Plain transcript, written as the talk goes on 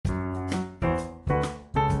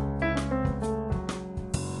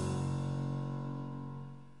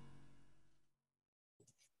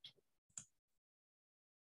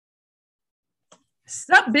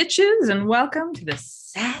Sup, bitches, and welcome to the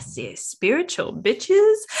Sassy Spiritual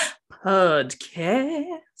Bitches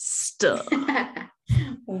podcast.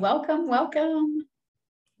 Welcome.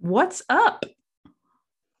 What's up?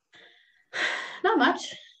 Not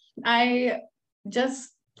much. I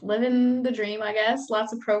just living the dream, I guess.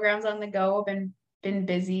 Lots of programs on the go. I've been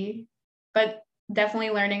busy, but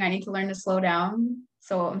definitely learning. I need to learn to slow down.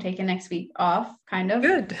 So I'm taking next week off, kind of.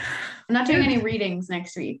 Good. I'm not doing any readings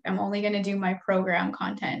next week. I'm only going to do my program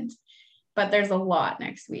content, but there's a lot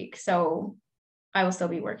next week. So I will still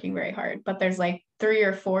be working very hard, but there's like 3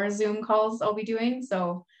 or 4 Zoom calls I'll be doing.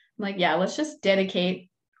 So I'm like, yeah, let's just dedicate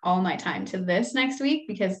all my time to this next week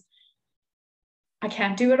because I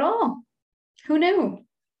can't do it all. Who knew?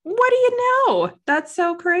 What do you know? That's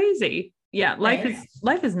so crazy. Yeah, life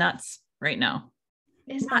Right. is nuts right now.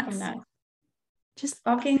 It's fucking nuts. Just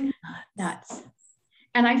fucking nuts.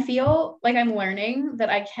 And I feel like I'm learning that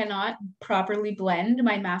I cannot properly blend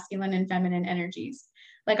my masculine and feminine energies.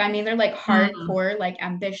 Like I'm either like hardcore, like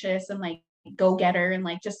ambitious and like go-getter and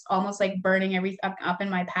like just almost like burning everything up in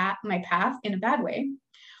my path in a bad way.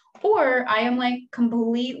 Or I am like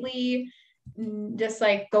completely just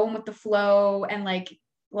like going with the flow and like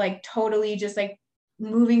totally just like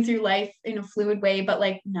moving through life in a fluid way, but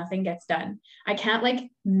like nothing gets done. I can't like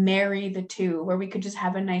marry the two where we could just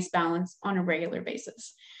have a nice balance on a regular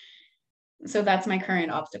basis. So that's my current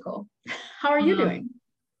obstacle. How are you doing?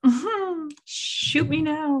 Shoot me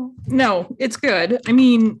now. No, it's good. I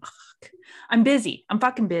mean, I'm busy. I'm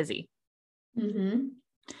fucking busy. On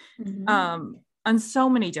so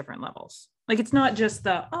many different levels. Like it's not just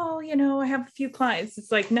the, I have a few clients.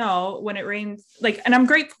 It's like, no, when it rains, like, and I'm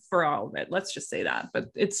grateful for all of it. Let's just say that. But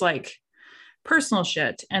it's like personal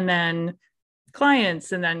shit and then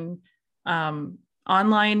clients and then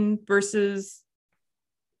online versus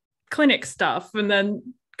clinic stuff and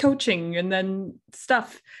then coaching and then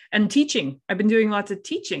stuff and teaching. I've been doing lots of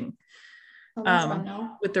teaching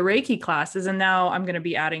with the Reiki classes. And now I'm going to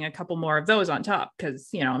be adding a couple more of those on top because,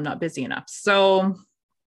 I'm not busy enough. So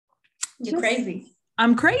you're crazy.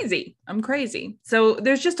 I'm crazy. So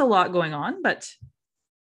there's just a lot going on, but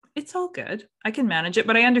it's all good. I can manage it,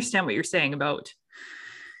 but I understand what you're saying about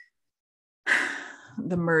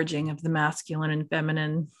the merging of the masculine and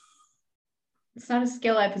feminine. It's not a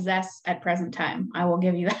skill I possess at present time. I will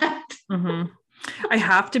give you that. I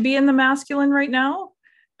have to be in the masculine right now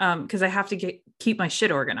because I have to keep my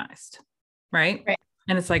shit organized. Right.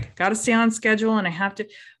 And it's like, got to stay on schedule and I have to,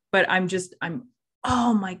 but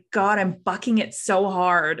oh my God, I'm bucking it so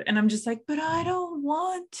hard. And I'm just like, but I don't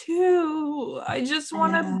want to. I just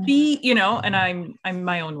want to be, and I'm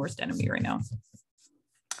my own worst enemy right now.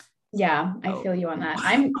 Yeah, I feel you on that.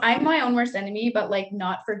 I'm my own worst enemy, but like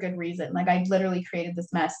not for good reason. Like I literally created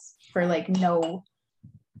this mess for no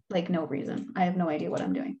reason. I have no idea what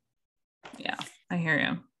I'm doing. Yeah, I hear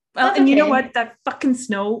you. Well, and okay. You know what? That fucking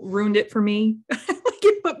snow ruined it for me. Like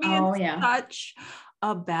it put me in such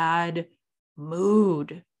a bad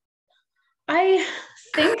mood. I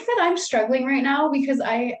think that I'm struggling right now because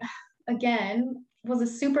I, again, was a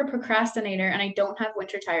super procrastinator and I don't have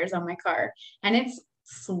winter tires on my car and it's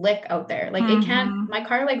slick out there. Like it can't, my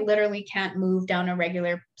car like literally can't move down a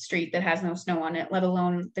regular street that has no snow on it, let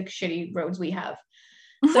alone the shitty roads we have.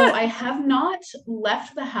 So I have not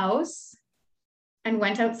left the house and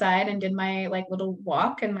went outside and did my like little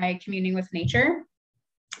walk and my communing with nature.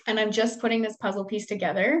 And I'm just putting this puzzle piece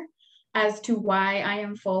together as to why I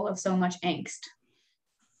am full of so much angst.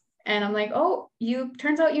 And I'm like,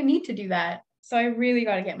 turns out you need to do that. So I really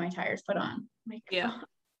got to get my tires put on. Like, yeah.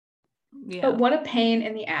 But what a pain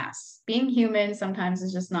in the ass. Being human sometimes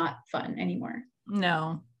is just not fun anymore.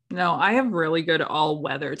 No, I have really good all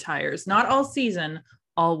weather tires, not all season,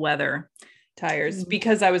 all weather tires,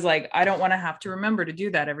 because I was like, I don't want to have to remember to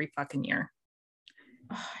do that every fucking year.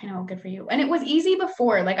 Oh, I know, good for you. And it was easy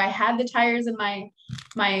before. Like I had the tires in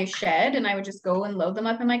my shed and I would just go and load them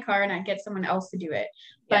up in my car and I'd get someone else to do it.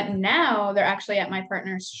 Yeah. But now they're actually at my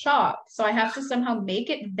partner's shop. So I have to somehow make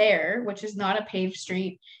it there, which is not a paved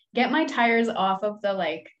street, get my tires off of the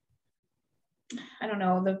like, I don't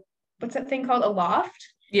know, what's that thing called? A loft?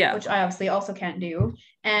 Yeah. Which I obviously also can't do.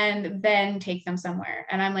 And then take them somewhere.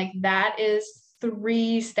 And I'm like, that is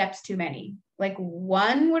 3 steps too many. Like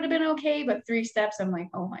 1 would have been okay, but 3 steps, I'm like,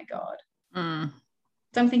 oh my God.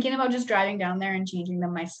 So I'm thinking about just driving down there and changing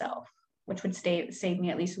them myself, which would save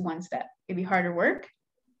me at least 1 step. It'd be harder work.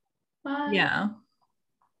 But yeah.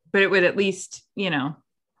 But it would at least, yeah.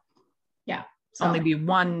 So only be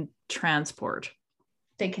 1 transport.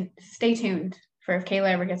 Stay tuned for if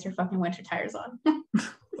Kayla ever gets her fucking winter tires on.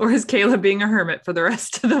 Or is Kayla being a hermit for the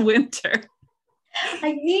rest of the winter?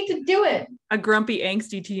 I need to do it. A grumpy,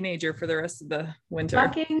 angsty teenager for the rest of the winter.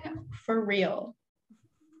 Fucking for real.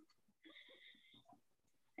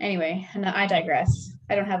 Anyway, and I digress.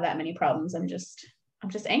 I don't have that many problems. I'm just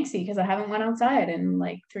angsty because I haven't went outside in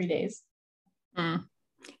like 3 days.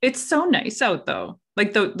 It's so nice out though.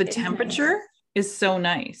 Like the temperature is so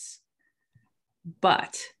nice,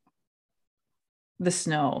 but the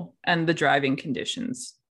snow and the driving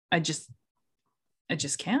conditions, I just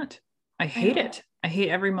can't. I hate it. I hate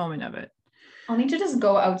every moment of it. I'll need to just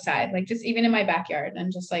go outside, like just even in my backyard,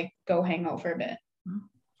 and just like go hang out for a bit.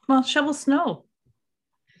 Well, shovel snow.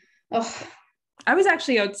 Oh, I was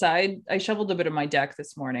actually outside. I shoveled a bit of my deck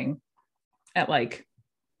this morning at like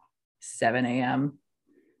 7 a.m.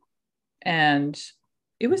 and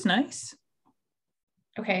it was nice.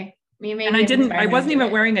 Okay. And I wasn't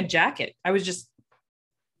even wearing a jacket. I was just,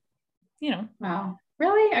 Wow.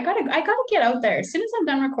 Really? I gotta get out there. As soon as I'm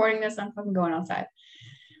done recording this, I'm fucking going outside.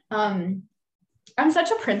 I'm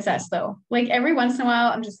such a princess though. Like every once in a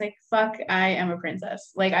while, I'm just like, fuck, I am a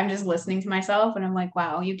princess. Like I'm just listening to myself and I'm like,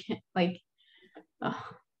 wow, you can't like,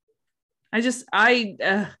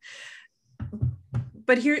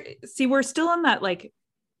 but here, see, we're still in that like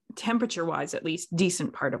temperature wise, at least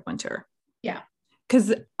decent part of winter. Yeah.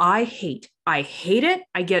 Cause I hate it.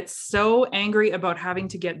 I get so angry about having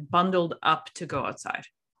to get bundled up to go outside.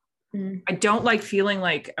 I don't like feeling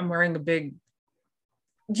like I'm wearing a big,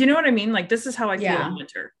 do you know what I mean? Like this is how I feel in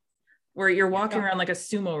winter, where you're walking around like a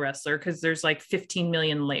sumo wrestler because there's like 15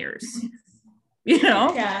 million layers,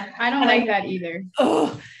 Yeah, I don't like that either.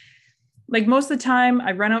 Oh, like most of the time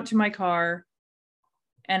I run out to my car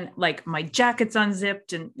and like my jacket's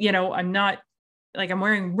unzipped and, I'm not like I'm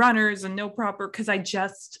wearing runners and no proper, because I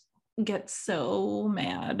just get so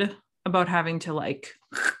mad about having to like,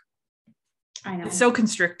 I know. It's so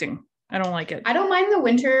constricting. I don't like it. I don't mind the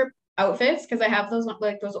winter outfits because I have those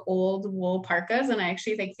old wool parkas and I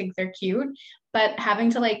actually think they're cute, but having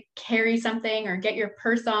to like carry something or get your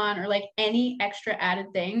purse on or like any extra added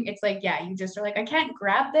thing, it's like, yeah, you just are like, I can't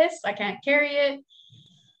grab this, I can't carry it.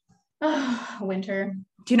 Oh, winter.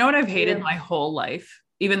 Do you know what I've hated my whole life,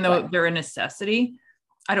 even though they're a necessity?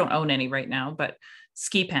 I don't own any right now, but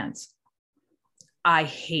ski pants. I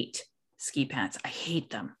hate ski pants. I hate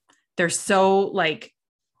them. They're so like,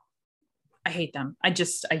 I hate them. I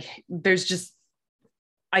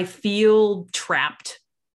feel trapped.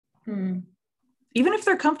 Even if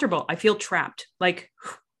they're comfortable, I feel trapped. Like,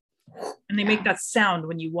 and they make that sound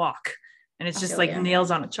when you walk. And it's just like nails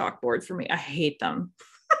on a chalkboard for me. I hate them.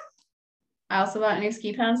 I also bought new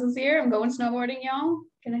ski pants this year. I'm going snowboarding, y'all.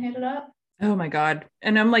 Gonna hit it up. Oh my God.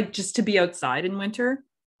 And I'm like, just to be outside in winter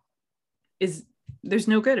there's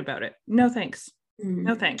no good about it. No, thanks.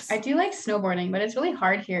 No thanks. I do like snowboarding, but it's really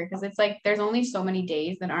hard here because it's like there's only so many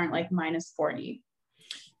days that aren't like -40.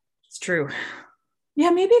 It's true.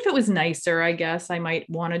 Yeah, maybe if it was nicer, I guess I might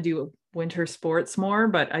want to do winter sports more,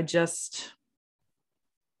 but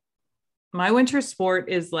my winter sport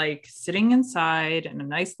is like sitting inside in a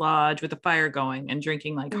nice lodge with a fire going and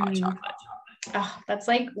drinking like hot chocolate. Oh, that's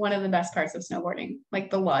like one of the best parts of snowboarding,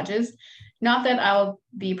 like the lodges. Not that I'll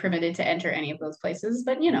be permitted to enter any of those places,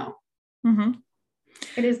 but it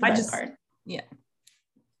is the best part. Yeah.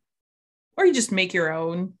 Or you just make your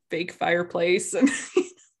own fake fireplace. And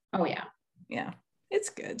oh yeah. Yeah, it's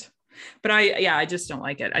good. But I just don't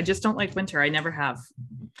like it. I just don't like winter. I never have.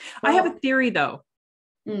 Well, I have a theory though.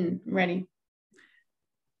 Ready.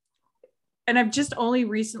 And I've just only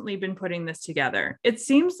recently been putting this together. It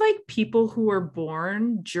seems like people who are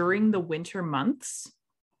born during the winter months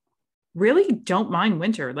really don't mind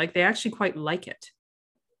winter. Like they actually quite like it.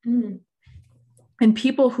 And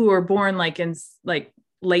people who are born like in like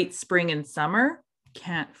late spring and summer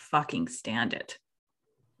can't fucking stand it.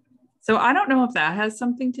 So I don't know if that has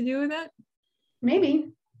something to do with it.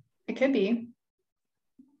 Maybe it could be.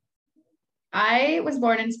 I was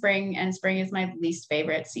born in spring and spring is my least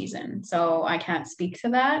favorite season. So I can't speak to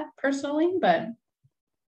that personally, but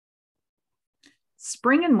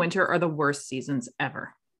spring and winter are the worst seasons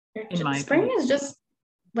ever. In my spring opinion. Is just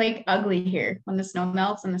like ugly here when the snow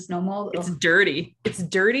melts and the snow mold. It's dirty. It's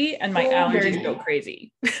dirty and my allergies go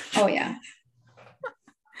crazy. Oh yeah.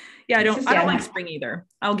 Yeah, I don't like spring either.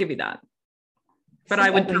 I'll give you that. But I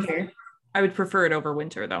would prefer it over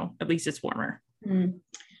winter though. At least it's warmer.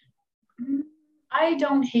 I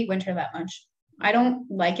don't hate winter that much. I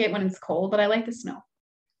don't like it when it's cold, but I like the snow.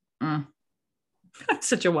 I'm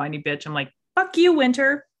such a whiny bitch. I'm like, fuck you,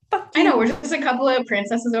 winter. Fuck you. I know, we're just a couple of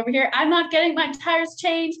princesses over here. I'm not getting my tires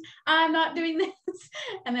changed. I'm not doing this.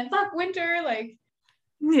 And then fuck winter. Like,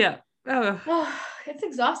 yeah. Oh, Oh, it's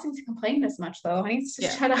exhausting to complain this much though. I need to yeah.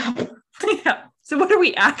 shut up. Yeah. So what are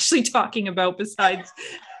we actually talking about besides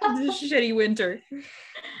the shitty winter?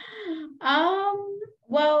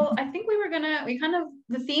 Well, I think we kind of,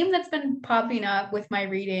 the theme that's been popping up with my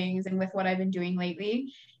readings and with what I've been doing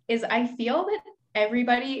lately is I feel that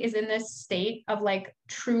everybody is in this state of like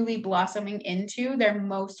truly blossoming into their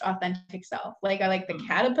most authentic self. Like I like the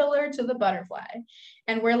caterpillar to the butterfly.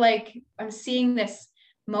 And we're like, I'm seeing this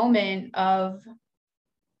moment of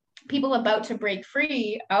people about to break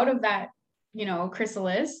free out of that,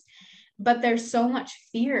 chrysalis, but there's so much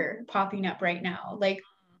fear popping up right now. Like,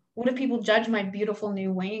 what if people judge my beautiful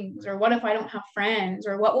new wings? Or what if I don't have friends?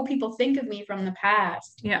 Or what will people think of me from the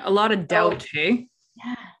past? Yeah, a lot of doubt, hey?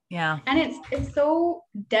 Yeah. Yeah. And it's so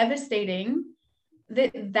devastating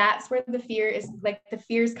that that's where the fear is, like the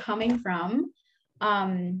fear's coming from.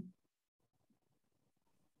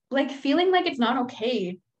 Like feeling like it's not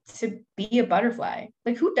okay to be a butterfly.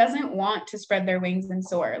 Like who doesn't want to spread their wings and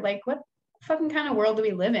soar? Like what fucking kind of world do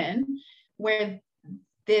we live in where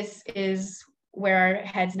this is where our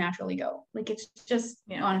heads naturally go? Like it's just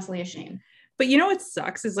honestly a shame. But you know what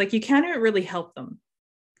sucks is like you can't really help them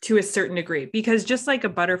to a certain degree, because just like a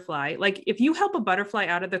butterfly, like if you help a butterfly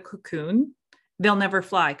out of the cocoon, they'll never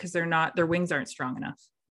fly because their wings aren't strong enough.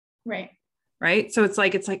 Right. So it's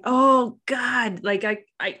like, oh God, like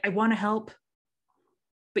I want to help,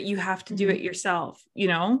 but you have to do it yourself,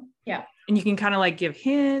 Yeah. And you can kind of like give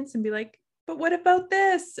hints and be like, but what about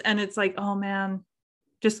this? And it's like, oh man,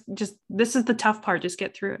 just this is the tough part. Just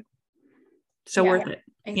get through it. So worth it.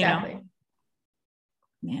 Exactly.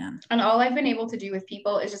 Man. And all I've been able to do with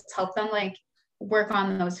people is just help them like work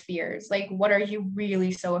on those fears. Like, what are you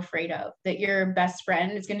really so afraid of? That your best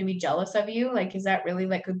friend is going to be jealous of you? Like, is that really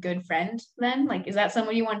like a good friend then? Like, is that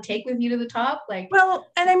someone you want to take with you to the top? Like, well,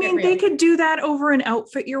 and I mean, they could do that over an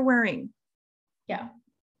outfit you're wearing. Yeah,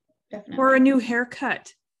 definitely. Or a new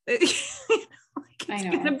haircut. It's I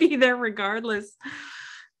know. going to be there regardless.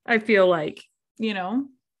 I feel like,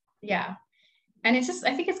 Yeah. And it's just,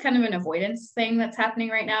 I think it's kind of an avoidance thing that's happening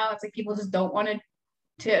right now. It's like people just don't want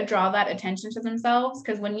to draw that attention to themselves.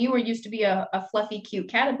 Because when you were used to be a fluffy, cute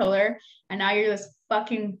caterpillar, and now you're this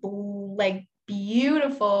fucking like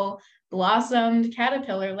beautiful blossomed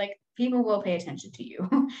caterpillar, like people will pay attention to you.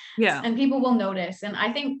 Yeah. And people will notice. And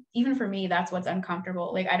I think even for me, that's what's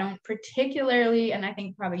uncomfortable. Like I don't particularly, and I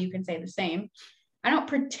think probably you can say the same, I don't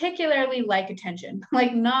particularly like attention.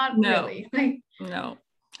 Like not really. Like no,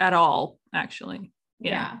 at all, actually.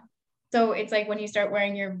 Yeah. So it's like when you start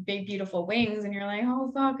wearing your big, beautiful wings and you're like,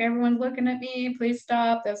 oh, fuck, everyone's looking at me. Please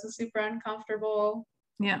stop. This is super uncomfortable.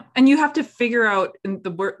 Yeah. And you have to figure out in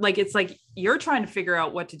the word, like, it's like you're trying to figure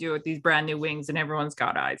out what to do with these brand new wings and everyone's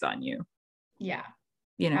got eyes on you. Yeah.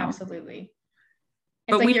 But Absolutely.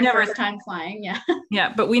 It's like your first time flying. Yeah.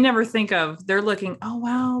 Yeah. But we never think of, they're looking, oh,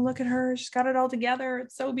 wow, look at her. She's got it all together.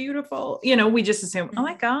 It's so beautiful. We just assume, oh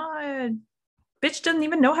my God, bitch doesn't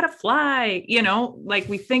even know how to fly, like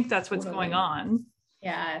we think that's what's going on.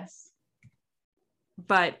 Yes.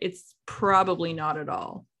 But it's probably not at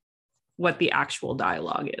all what the actual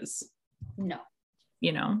dialogue is. No.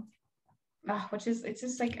 It's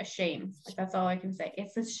just like a shame. Like that's all I can say.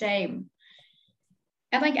 It's a shame.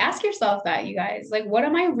 And like ask yourself that, you guys, like what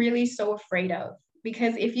am I really so afraid of?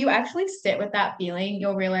 Because if you actually sit with that feeling,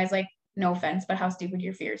 you'll realize, like, no offense, but how stupid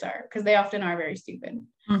your fears are, because they often are very stupid.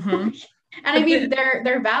 And I mean,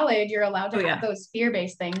 they're valid. You're allowed to have those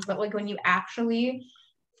fear-based things, but like when you actually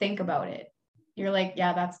think about it, you're like,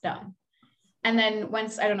 yeah, that's dumb. And then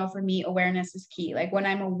once, I don't know, for me, awareness is key. Like when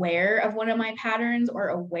I'm aware of one of my patterns or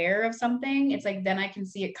aware of something, it's like, then I can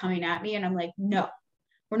see it coming at me and I'm like, no,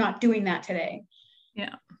 we're not doing that today.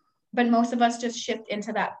 Yeah. But most of us just shift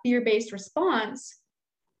into that fear-based response.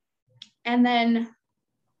 And then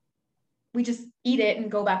we just eat it and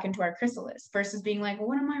go back into our chrysalis versus being like, well,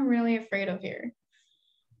 what am I really afraid of here?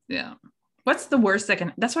 Yeah. What's the worst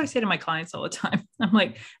that's what I say to my clients all the time. I'm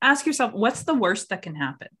like, ask yourself, what's the worst that can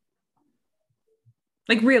happen?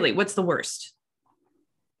 Like, really, what's the worst?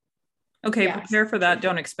 Okay, prepare for that.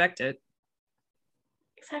 Don't expect it.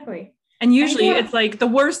 Exactly. And usually it's like the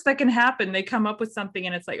worst that can happen. They come up with something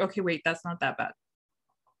and it's like, okay, wait, that's not that bad.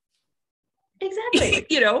 Exactly.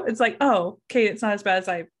 It's like, oh, okay, it's not as bad as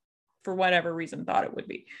I, for whatever reason, thought it would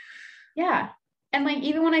be. Yeah. And like,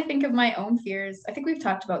 even when I think of my own fears, I think we've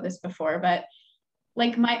talked about this before, but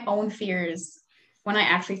like my own fears, when I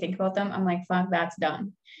actually think about them, I'm like, fuck, that's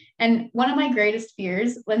dumb. And one of my greatest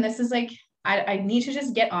fears, when this is like, I need to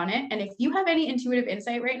just get on it. And if you have any intuitive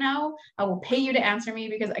insight right now, I will pay you to answer me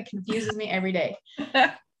because it confuses me every day.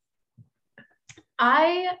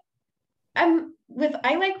 I I'm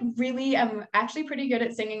actually pretty good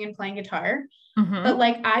at singing and playing guitar, but Mm-hmm.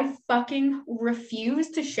 like I fucking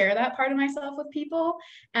refuse to share that part of myself with people.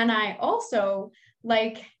 And I also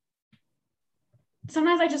like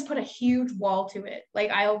sometimes I just put a huge wall to it. Like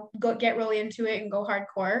I'll go get really into it and go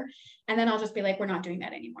hardcore, and then I'll just be like, we're not doing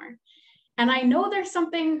that anymore. And I know there's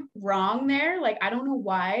something wrong there. Like I don't know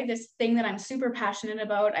why this thing that I'm super passionate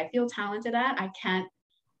about, I feel talented at, I can't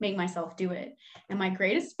make myself do it. And my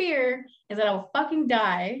greatest fear is that I will fucking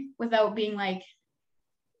die without being like,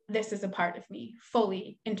 this is a part of me,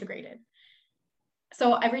 fully integrated.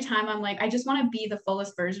 So every time I'm like, I just want to be the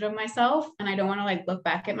fullest version of myself. And I don't want to like look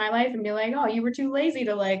back at my life and be like, oh, you were too lazy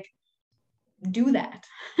to like do that.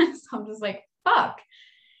 So I'm just like, fuck.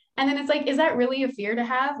 And then it's like, is that really a fear to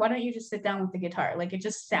have? Why don't you just sit down with the guitar? Like it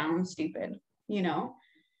just sounds stupid, you know?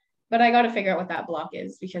 But I got to figure out what that block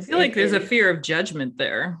is I because feel like there's a fear of judgment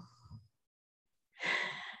there.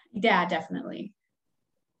 yeah, definitely.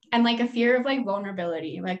 And like a fear of like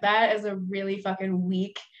vulnerability. Like that is a really fucking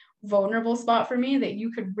weak, vulnerable spot for me that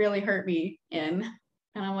you could really hurt me in.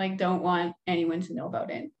 And I'm like, don't want anyone to know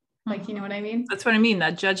about it. Like, you know Mhm. what I mean? That's what I mean.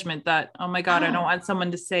 That judgment that, oh my God, I don't Ah, want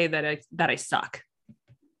someone to say that I suck.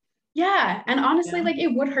 yeah. And honestly, Yeah. like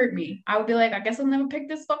it would hurt me. I would be like, I guess I'll never pick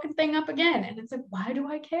this fucking thing up again. And it's like, why do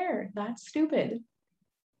I care? That's stupid.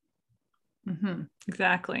 Mm-hmm.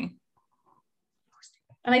 Exactly.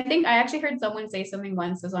 And I think I actually heard someone say something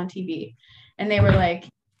once, it was on TV, and they were like,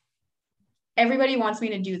 everybody wants me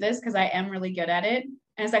to do this because I am really good at it.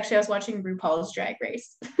 And it's actually, I was watching RuPaul's Drag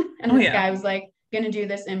Race, and Oh this yeah. guy was like, gonna do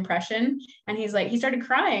this impression. And he's like, he started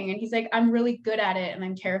crying and he's like, I'm really good at it. And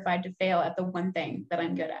I'm terrified to fail at the one thing that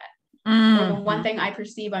I'm good at, or the one Mm-hmm. thing I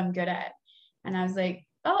perceive I'm good at. And I was like,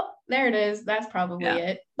 oh, there it is. That's probably Yeah.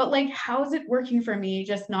 it. But like, how is it working for me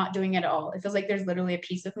just not doing it at all? It feels like there's literally a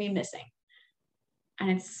piece of me missing. And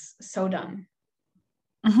it's so dumb.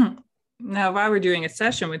 Mm-hmm. Now, if I were doing a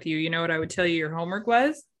session with you, you know what I would tell you your homework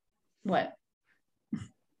was? What?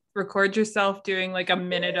 Record yourself doing like a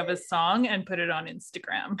minute of a song and put it on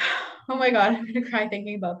Instagram. Oh my God, I'm gonna cry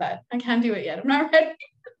thinking about that. I can't do it yet. I'm not ready.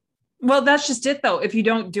 Well, that's just it though. If you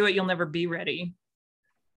don't do it, you'll never be ready.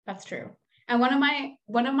 That's true. And one of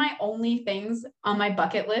my only things on my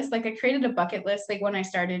bucket list, like I created a bucket list like when I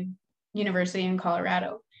started university in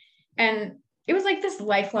Colorado. And it was like this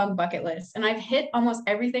lifelong bucket list. And I've hit almost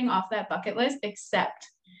everything off that bucket list except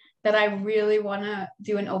that I really want to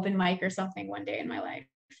do an open mic or something one day in my life.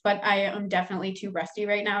 But I am definitely too rusty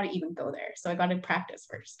right now to even go there. So I got to practice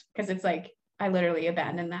first because it's like I literally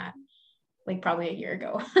abandoned that like probably a year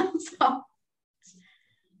ago. So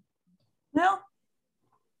Well,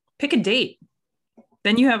 pick a date.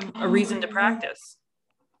 Then you have a reason to oh, practice.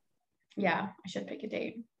 yeah, I should pick a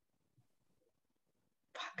date.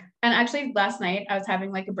 Fuck. And actually, last night I was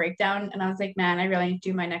having like a breakdown, and I was like, man, I really need to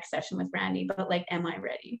do my next session with Randy. But like, am I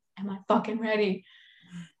ready? Am I fucking ready?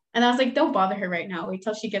 And I was like, don't bother her right now. Wait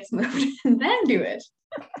till she gets moved and then do it.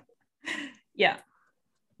 Yeah.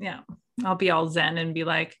 Yeah. I'll be all zen and be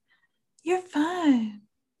like, you're fine.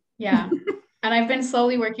 Yeah. And I've been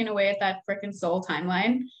slowly working away at that freaking soul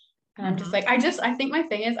timeline. And I'm just Mm-hmm. like, I think my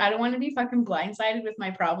thing is, I don't want to be fucking blindsided with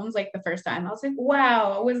my problems like the first time. I was like,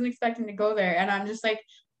 wow, I wasn't expecting to go there. And I'm just like,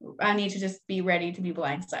 I need to just be ready to be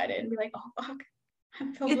blindsided and be like, oh, fuck,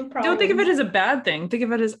 I'm filled with Don't think of it problems. as a bad thing. Think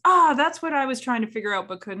of it as, ah, that's what I was trying to figure out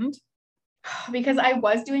but couldn't. Because I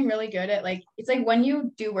was doing really good at like, it's like when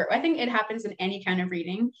you do work, I think it happens in any kind of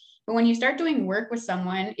reading, but when you start doing work with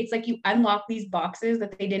someone, it's like you unlock these boxes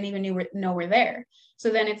that they didn't even know were there. So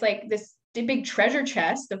then it's like this big treasure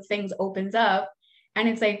chest of things opens up, and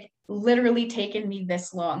it's like literally taken me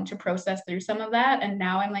this long to process through some of that. And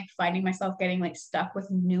now I'm like finding myself getting like stuck with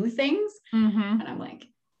new things. Mm-hmm. And I'm like,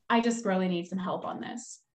 I just really need some help on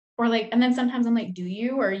this. Or like, and then sometimes I'm like, do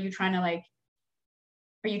you, or are you trying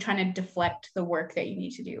to deflect the work that you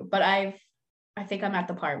need to do? But I think I'm at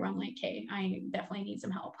the part where I'm like, hey, I definitely need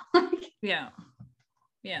some help. Yeah.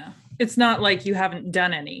 Yeah. It's not like you haven't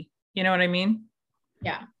done any. You know what I mean?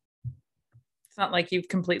 Yeah. It's not like you've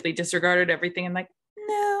completely disregarded everything and like,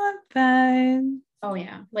 no, I'm fine. Oh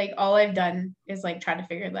yeah. Like all I've done is like try to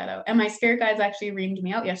figure that out. And my spirit guides actually reamed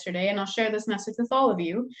me out yesterday, and I'll share this message with all of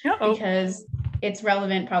you Uh-oh. because it's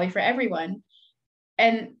relevant probably for everyone.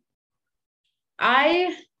 And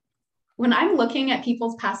I when I'm looking at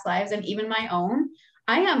people's past lives and even my own,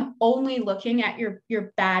 I am only looking at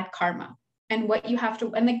your bad karma and what you have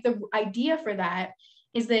to, and like the idea for that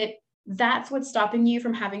is that that's what's stopping you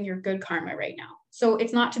from having your good karma right now. So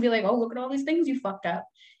it's not to be like, oh, look at all these things you fucked up.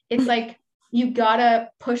 It's like you gotta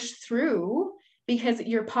push through because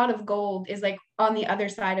your pot of gold is like on the other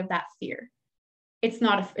side of that fear. it's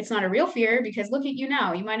not a real fear, because look at you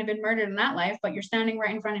now. You might have been murdered in that life, but you're standing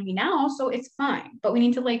right in front of me now, so it's fine. But we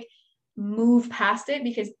need to like move past it,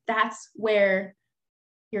 because that's where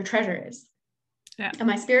your treasure is. Yeah. And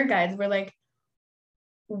my spirit guides were like,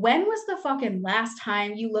 when was the fucking last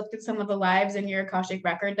time you looked at some of the lives in your Akashic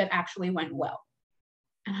record that actually went well?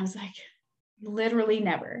 And I was like, literally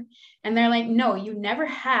never. And they're like, no, you never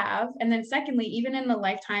have. And then secondly, even in the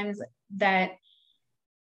lifetimes that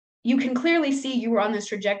you can clearly see you were on this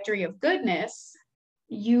trajectory of goodness,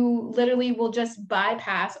 you literally will just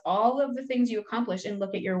bypass all of the things you accomplished and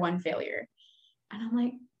look at your one failure. And I'm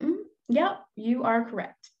like, yeah, you are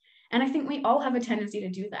correct. And I think we all have a tendency to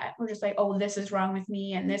do that. We're just like, oh, this is wrong with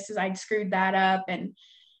me. And this is, I screwed that up. And,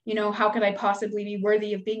 you know, how could I possibly be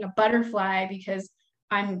worthy of being a butterfly because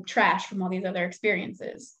I'm trash from all these other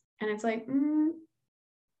experiences? And it's like,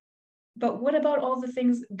 but what about all the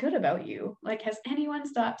things good about you? Like, has anyone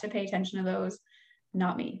stopped to pay attention to those?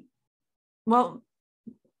 Not me. Well,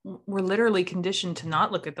 we're literally conditioned to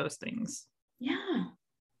not look at those things. Yeah.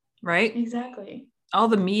 Right? Exactly. All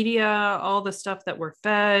the media, all the stuff that we're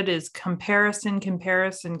fed is comparison, consume.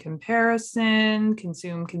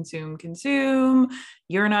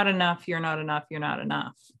 You're not enough. You're not enough. You're not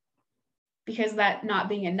enough. Because that not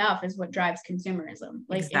being enough is what drives consumerism.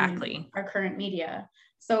 Like exactly. In our current media.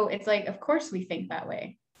 So it's like, of course we think that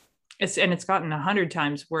way. It's gotten 100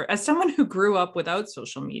 times worse. As someone who grew up without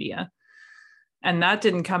social media, and that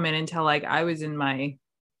didn't come in until like I was in my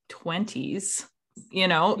 20s, you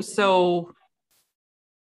know, so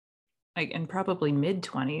like, and probably mid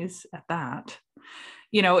 20s at that,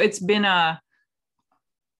 you know, it's been to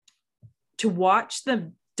watch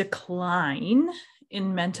the decline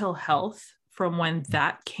in mental health from when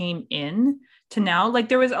that came in to now. Like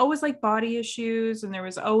there was always like body issues, and there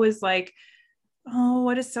was always like, oh,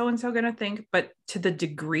 what is so-and-so going to think? But to the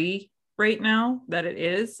degree right now that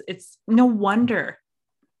it's no wonder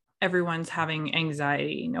everyone's having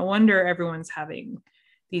anxiety. No wonder everyone's having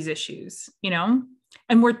these issues, you know,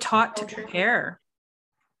 and we're taught to compare.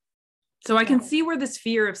 So I can see where this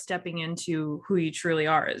fear of stepping into who you truly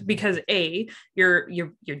are is, because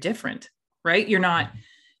you're different, right? You're not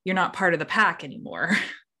part of the pack anymore,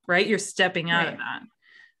 right? You're stepping out of that,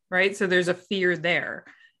 right? So there's a fear there.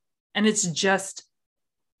 And it's just,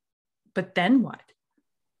 but then what?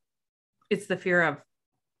 It's the fear of,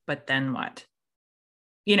 but then what?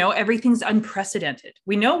 You know, everything's unprecedented.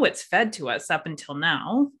 We know what's fed to us up until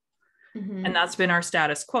now, and that's been our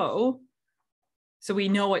status quo. So we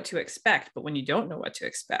know what to expect, but when you don't know what to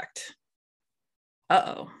expect,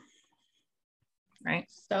 right?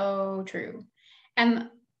 So true. And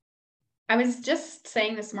I was just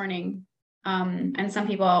saying this morning, and some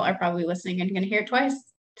people are probably listening and going to hear it twice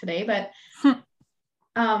today, but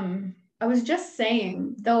I was just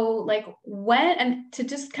saying though, like when, and to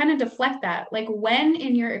just kind of deflect that, like when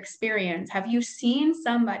in your experience have you seen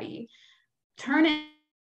somebody turn it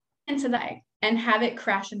into that and have it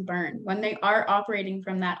crash and burn when they are operating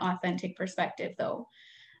from that authentic perspective? Though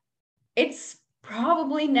it's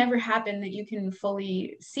probably never happened that you can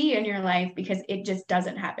fully see in your life, because it just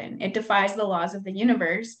doesn't happen. It defies the laws of the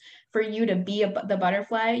universe for you to be the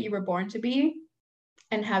butterfly you were born to be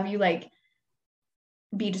and have you like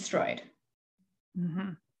be destroyed.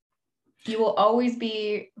 You will always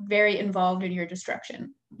be very involved in your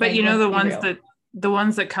destruction. But like, you know, the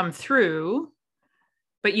ones that come through,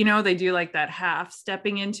 but you know, they do like that half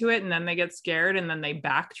stepping into it and then they get scared and then they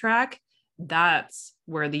backtrack. That's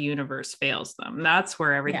where the universe fails them. That's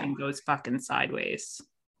where everything goes fucking sideways.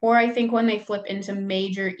 Or I think when they flip into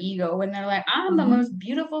major ego, when they're like, I'm the most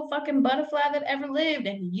beautiful fucking butterfly that ever lived,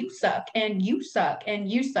 and you suck, and you suck,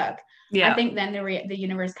 and you suck. Yeah. I think then the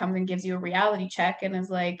universe comes and gives you a reality check and is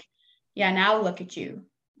like, yeah, now look at you,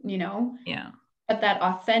 you know? Yeah. But that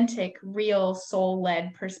authentic, real,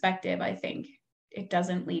 soul-led perspective, I think it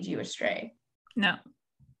doesn't lead you astray. No.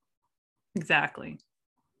 Exactly.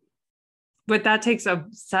 But that takes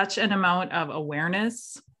such an amount of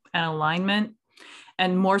awareness and alignment.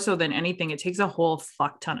 And more so than anything, it takes a whole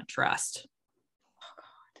fuck ton of trust. Oh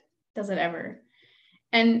God, does it ever?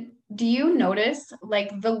 And do you notice,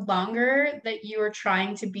 like, the longer that you are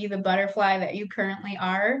trying to be the butterfly that you currently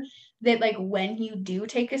are, that like when you do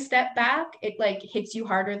take a step back, it like hits you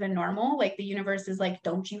harder than normal? Like the universe is like,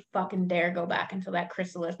 don't you fucking dare go back into that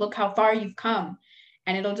chrysalis. Look how far you've come.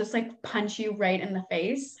 And it'll just like punch you right in the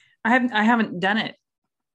face. I haven't done it,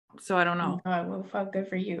 so I don't know. Oh God, well, fuck, good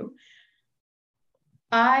for you.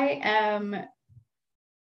 I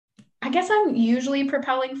guess I'm usually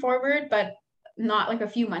propelling forward, but not like a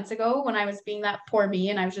few months ago when I was being that poor me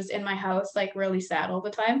and I was just in my house, like really sad all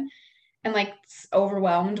the time and like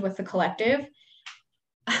overwhelmed with the collective.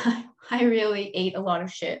 I really ate a lot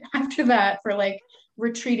of shit after that for like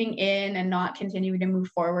retreating in and not continuing to move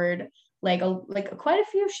forward. Quite a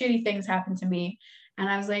few shitty things happened to me. And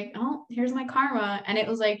I was like, oh, here's my karma. And it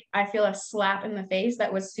was like, I feel a slap in the face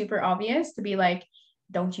that was super obvious to be like,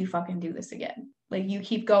 don't you fucking do this again. Like, you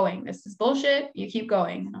keep going. This is bullshit. You keep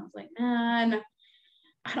going. And I was like, man,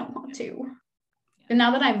 I don't want to. And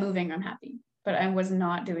now that I'm moving, I'm happy. But I was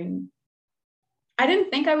not doing, I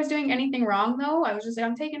didn't think I was doing anything wrong though. I was just like,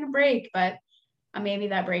 I'm taking a break, but maybe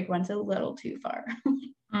that break went a little too far.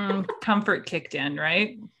 Comfort kicked in,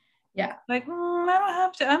 right? Yeah. Like, I don't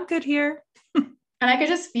have to, I'm good here. And I could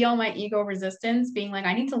just feel my ego resistance being like,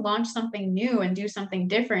 I need to launch something new and do something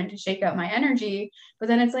different to shake up my energy. But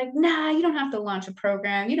then it's like, nah, you don't have to launch a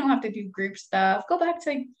program. You don't have to do group stuff. Go back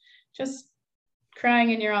to just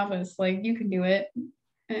crying in your office. Like, you can do it. And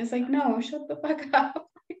it's like, no, shut the fuck up.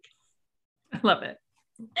 I love it.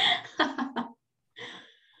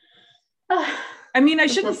 I mean, I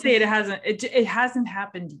shouldn't say it hasn't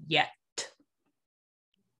happened yet.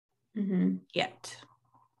 Mm-hmm. Yet.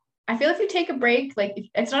 I feel if you take a break, like,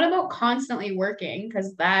 it's not about constantly working,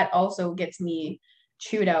 because that also gets me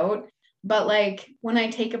chewed out. But like, when I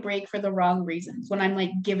take a break for the wrong reasons, when I'm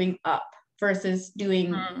like giving up versus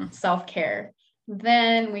doing self-care,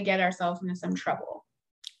 then we get ourselves into some trouble.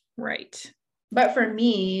 Right. But for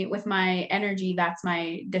me, with my energy, that's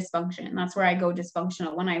my dysfunction. That's where I go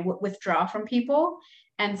dysfunctional, when I withdraw from people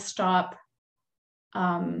and stop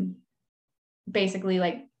basically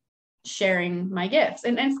like sharing my gifts.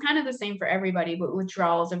 And it's kind of the same for everybody, but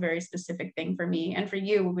withdrawal is a very specific thing for me. And for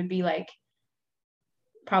you, it would be like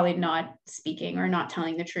probably not speaking or not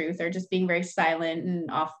telling the truth, or just being very silent and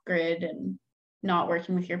off grid and not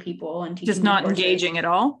working with your people and just not engaging at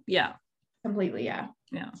all. Yeah. Completely. Yeah.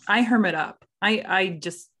 Yeah. I hermit up. I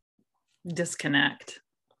just disconnect.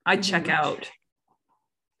 I check out.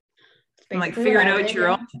 I'm like, figure it out your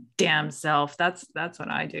own damn self. That's what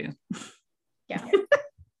I do. Yeah.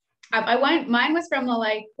 Mine was from the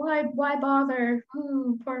like, why bother?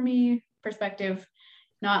 Ooh, poor me perspective.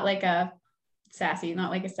 Not like a sassy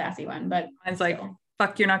one, but mine's still. Like,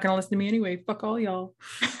 fuck, you're not gonna listen to me anyway. Fuck all y'all.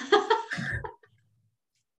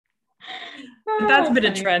 But that's been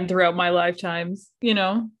a trend throughout my lifetimes, you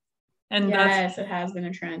know? And yes, it has been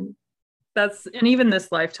a trend. And even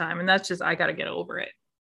this lifetime, and that's just, I gotta get over it.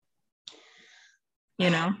 You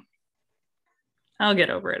know? I'll get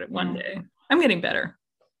over it one day. I'm getting better.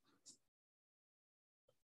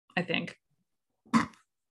 I think. I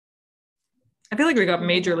feel like we got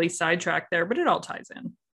majorly sidetracked there, but it all ties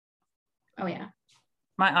in. Oh yeah.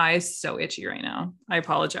 My eye is so itchy right now. I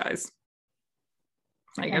apologize.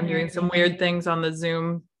 Like, I'm doing some weird things on the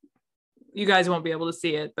Zoom. You guys won't be able to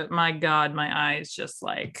see it, but my God, my eye is just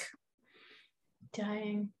like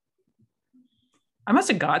dying. I must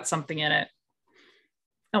have got something in it.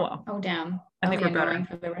 Oh well. Oh damn. I think we're better.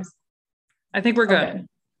 I think we're good.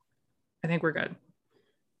 I think we're good.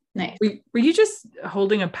 Nice. Were you just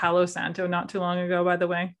holding a Palo Santo not too long ago, by the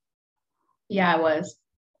way? Yeah, I was.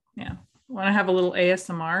 Yeah. Want to have a little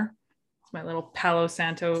ASMR? It's my little Palo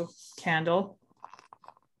Santo candle.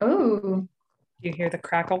 Oh. You hear the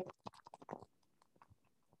crackle?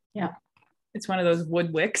 Yeah. It's one of those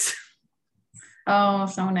wood wicks. Oh,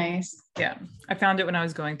 so nice. Yeah. I found it when I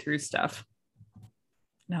was going through stuff.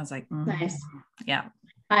 And I was like, nice. Yeah.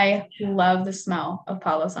 I love the smell of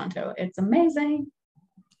Palo Santo. It's amazing.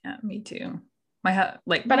 Yeah, me too. But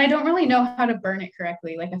I don't really know how to burn it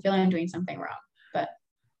correctly. Like, I feel like I'm doing something wrong, but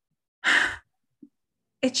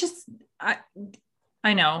it's just,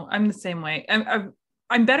 I know I'm the same way.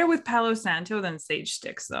 I'm better with Palo Santo than sage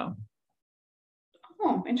sticks though.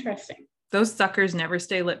 Oh, interesting. Those suckers never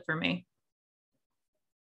stay lit for me.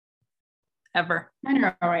 Ever. Mine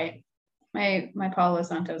are all right. My Palo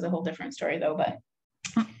Santo is a whole different story though, but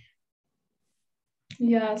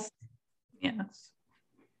yes.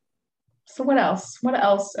 So what else? What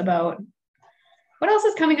else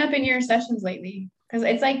is coming up in your sessions lately? Because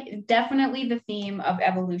it's like definitely the theme of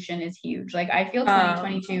evolution is huge. Like, I feel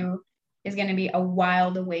 2022 is going to be a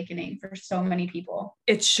wild awakening for so many people.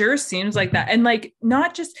 It sure seems like that. And like,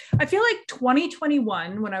 not just, I feel like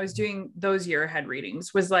 2021, when I was doing those year ahead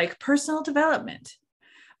readings, was like personal development.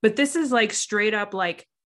 But this is like straight up like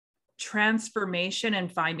transformation and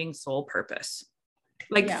finding soul purpose.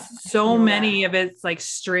 Like, so many of it's like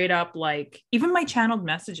straight up, like even my channeled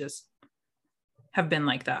messages have been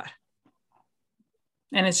like that.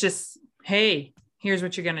 And it's just, hey, here's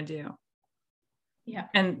what you're going to do. Yeah.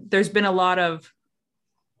 And there's been a lot of,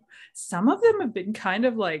 some of them have been kind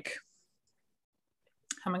of like,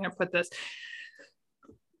 how am I going to put this?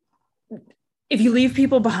 If you leave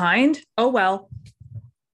people behind, oh well.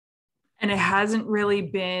 And it hasn't really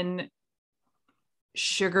been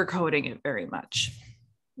sugarcoating it very much.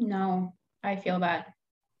 No, I feel that.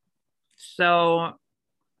 So,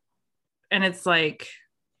 and it's like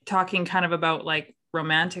talking kind of about like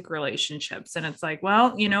romantic relationships. And it's like,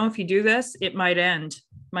 well, you know, if you do this, it might end,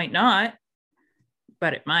 might not,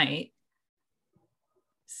 but it might.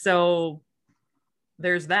 So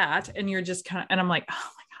there's that. And you're just kind of, and I'm like, oh my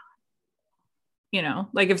God, you know,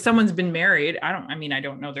 like if someone's been married, I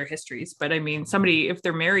don't know their histories, but I mean, somebody, if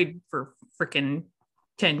they're married for freaking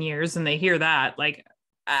 10 years and they hear that, like,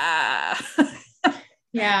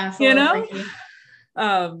 Yeah. you know,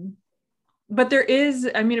 but there is,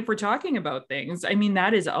 I mean, if we're talking about things, I mean,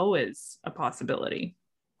 that is always a possibility.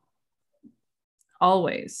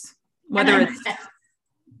 Always. Whether it's,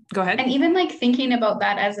 go ahead. And even like thinking about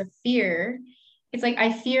that as a fear, it's like,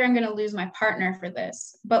 I fear I'm going to lose my partner for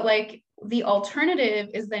this. But like the alternative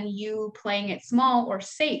is then you playing it small or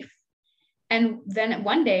safe. And then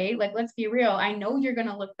one day, like, let's be real, I know you're going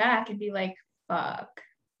to look back and be like, fuck.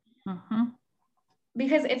 Mm-hmm.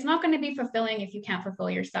 Because it's not going to be fulfilling if you can't fulfill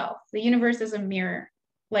yourself. The universe is a mirror.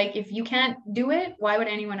 Like if you can't do it, why would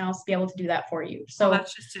anyone else be able to do that for you? So well,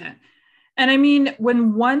 that's just it. And I mean,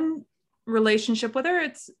 when one relationship, whether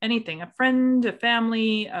it's anything, a friend, a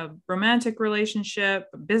family, a romantic relationship,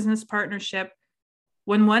 a business partnership,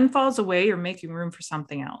 when one falls away, you're making room for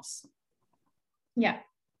something else. Yeah.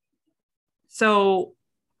 So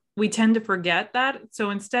we tend to forget that.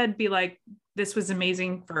 So instead be like, this was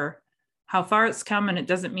amazing for how far it's come, and it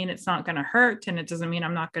doesn't mean it's not going to hurt, and it doesn't mean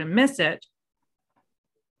I'm not going to miss it.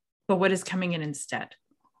 But what is coming in instead?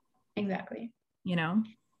 Exactly. You know?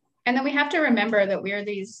 And then we have to remember that we're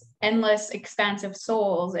these endless, expansive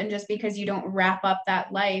souls. And just because you don't wrap up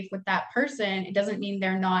that life with that person, it doesn't mean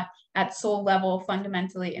they're not at soul level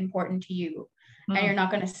fundamentally important to you. Mm-hmm. And you're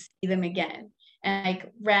not going to see them again. And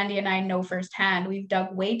like Randy and I know firsthand, we've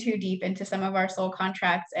dug way too deep into some of our soul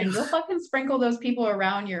contracts, and you'll fucking sprinkle those people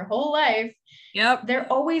around your whole life. Yep.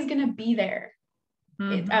 They're always going to be there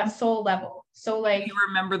at soul level. So like, you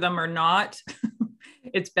remember them or not,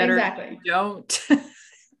 it's better if you don't.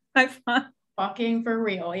 I find. Fucking for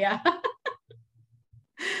real. Yeah.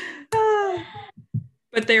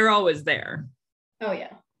 But they're always there. Oh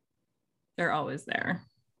yeah. They're always there.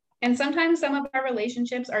 And sometimes some of our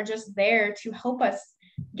relationships are just there to help us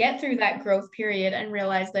get through that growth period and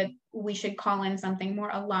realize that we should call in something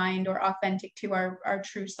more aligned or authentic to our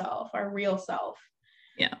true self, our real self.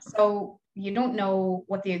 Yeah. So you don't know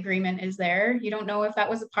what the agreement is there. You don't know if that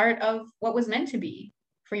was a part of what was meant to be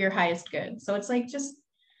for your highest good. So it's like just,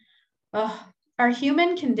 our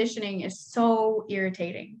human conditioning is so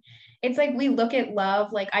irritating. It's like we look at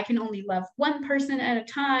love like I can only love one person at a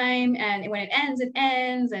time, and when it ends,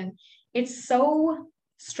 and it's so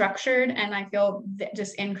structured, and I feel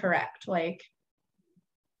just incorrect. Like,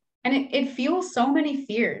 and it fuels so many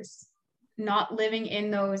fears, not living in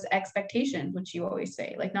those expectations, which you always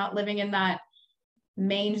say, like not living in that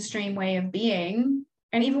mainstream way of being.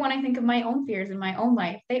 And even when I think of my own fears in my own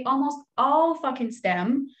life, they almost all fucking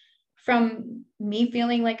stem from me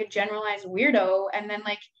feeling like a generalized weirdo, and then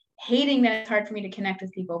like hating that it's hard for me to connect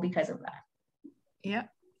with people because of that. Yeah.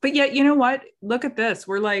 But yet, you know what? Look at this.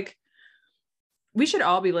 We're like, we should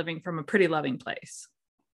all be living from a pretty loving place,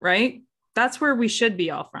 right? That's where we should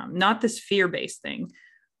be all from, not this fear-based thing.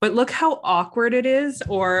 But look how awkward it is,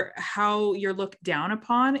 or how you're looked down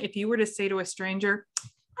upon if you were to say to a stranger,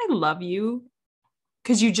 I love you,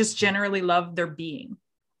 because you just generally love their being.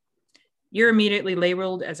 You're immediately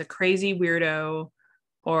labeled as a crazy weirdo,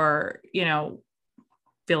 or, you know,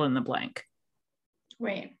 fill in the blank.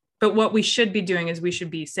 Right. But what we should be doing is we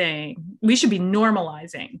should be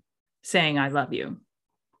normalizing saying, I love you.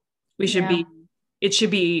 It should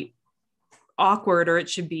be awkward, or it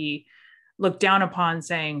should be looked down upon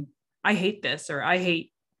saying, I hate this, or I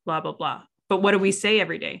hate blah, blah, blah. But what do we say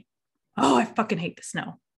every day? Oh, I fucking hate the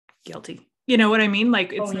snow. Guilty. You know what I mean?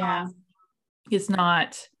 Like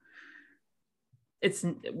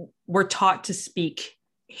we're taught to speak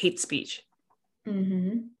hate speech.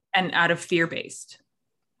 Mm-hmm. And out of fear-based.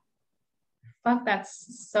 Fuck,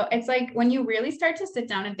 it's like when you really start to sit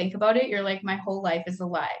down and think about it, you're like, my whole life is a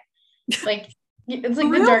lie. Like it's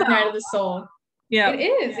like the dark night of the soul. Yeah,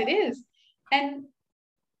 it is. And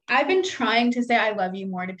I've been trying to say I love you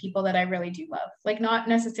more to people that I really do love. Like not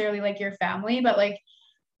necessarily like your family, but like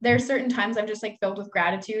there's certain times I'm just like filled with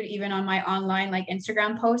gratitude, even on my online like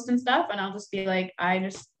Instagram posts and stuff. And I'll just be like, I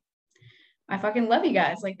fucking love you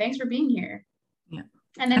guys. Like, thanks for being here. Yeah.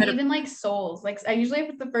 And then even like souls, like I usually, if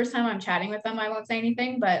it's the first time I'm chatting with them, I won't say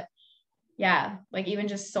anything, but yeah, like even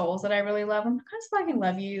just souls that I really love. I'm like, I just fucking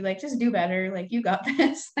love you. Like, just do better. Like, you got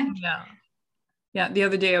this. Like, Yeah. Yeah. The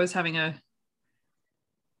other day I was having I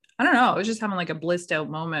don't know, I was just having like a blissed out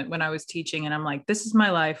moment when I was teaching, and I'm like, this is my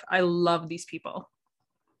life. I love these people.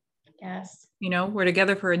 yes. You know, we're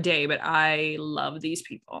together for a day, but I love these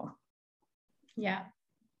people. Yeah.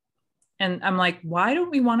 And I'm like, why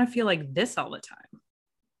don't we want to feel like this all the time?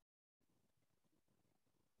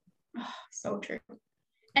 Oh, so true.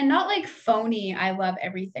 And not like phony, I love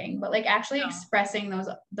everything, but like actually No. expressing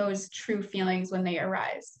those true feelings when they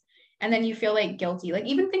arise. And then you feel like guilty. Like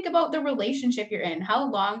even think about the relationship you're in. How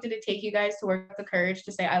long did it take you guys to work up the courage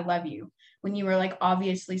to say I love you when you were like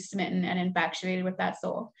obviously smitten and infatuated with that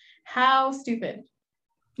soul? How stupid.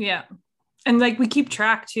 Yeah. And like we keep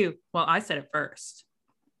track too. Well, I said it first.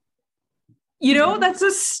 You know, that's so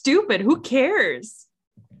stupid. Who cares?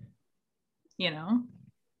 You know?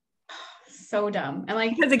 So dumb. And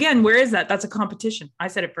like, because again, where is that? That's a competition. I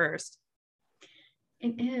said it first.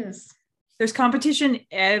 it is. There's competition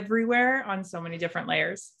everywhere on so many different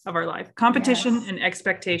layers of our life. Competition Yes. and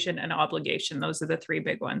expectation and obligation. Those are the three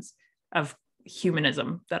big ones of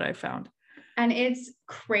humanism that I found. And it's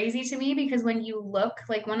crazy to me because when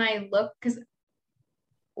I look, because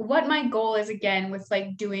what my goal is again with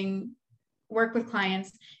like doing work with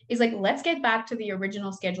clients is like, let's get back to the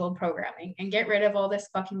original scheduled programming and get rid of all this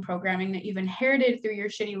fucking programming that you've inherited through your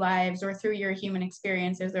shitty lives or through your human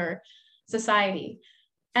experiences or society.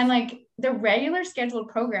 And like the regular scheduled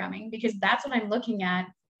programming, because that's what I'm looking at,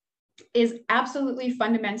 is absolutely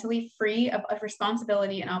fundamentally free of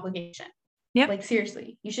responsibility and obligation. Yep. Like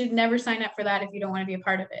seriously, you should never sign up for that if you don't want to be a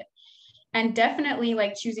part of it. And definitely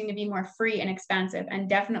like choosing to be more free and expansive, and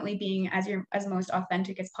definitely being as most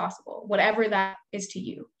authentic as possible, whatever that is to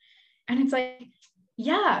you. And it's like,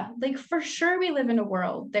 yeah, like for sure we live in a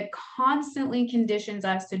world that constantly conditions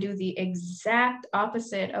us to do the exact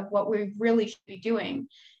opposite of what we really should be doing.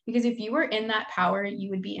 Because if you were in that power, you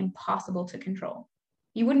would be impossible to control.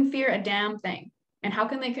 You wouldn't fear a damn thing. And how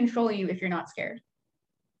can they control you if you're not scared?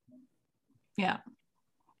 Yeah,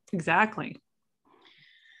 exactly.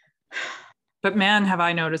 But man, have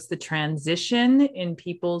I noticed the transition in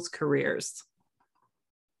people's careers.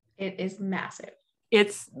 It is massive.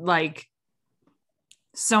 It's like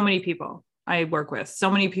so many people I work with,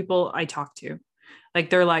 so many people I talk to.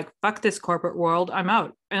 Like they're like, fuck this corporate world, I'm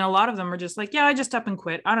out. And a lot of them are just like, yeah, I just up and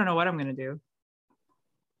quit. I don't know what I'm going to do.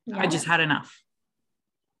 Yeah. I just had enough.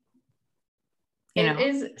 It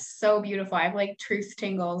is so beautiful. I have like truth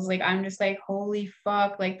tingles. Like I'm just like, holy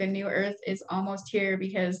fuck, like the new earth is almost here,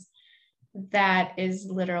 because that is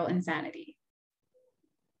literal insanity.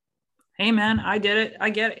 Hey man, I did it. I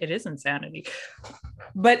get it. It is insanity.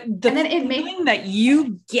 But the feeling that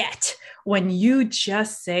you get when you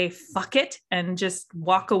just say fuck it and just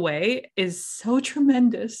walk away is so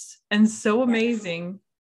tremendous and so amazing.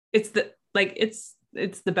 Yes.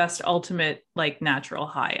 It's the best ultimate like natural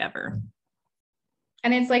high ever.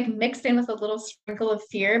 And it's like mixed in with a little sprinkle of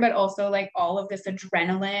fear, but also like all of this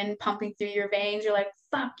adrenaline pumping through your veins. You're like,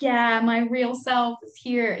 fuck yeah, my real self is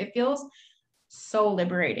here. It feels so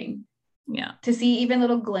liberating. Yeah. To see even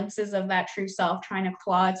little glimpses of that true self trying to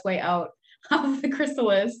claw its way out of the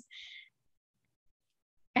chrysalis.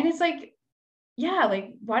 And it's like, yeah,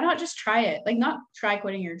 like, why not just try it? Like, not try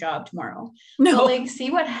quitting your job tomorrow. No. But like, see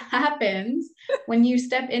what happens when you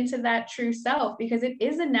step into that true self, because it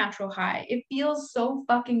is a natural high. It feels so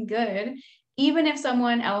fucking good. Even if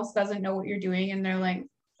someone else doesn't know what you're doing and they're like,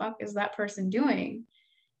 fuck is that person doing?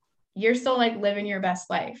 You're still like living your best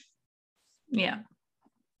life. Yeah,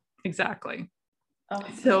 exactly. Oh,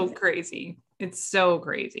 it's so crazy. It's so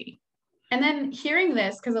crazy. And then hearing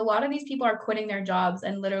this, because a lot of these people are quitting their jobs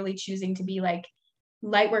and literally choosing to be like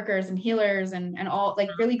light workers and healers and all, like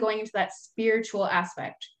really going into that spiritual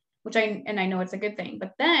aspect, which I know it's a good thing.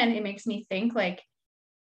 But then it makes me think like,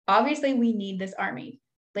 obviously we need this army.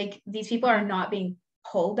 Like these people are not being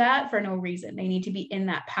pulled at for no reason. They need to be in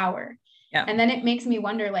that power. Yeah. And then it makes me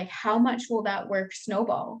wonder, like, how much will that work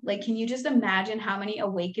snowball? Like, can you just imagine how many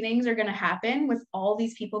awakenings are going to happen with all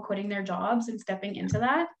these people quitting their jobs and stepping into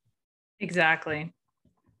that? Exactly.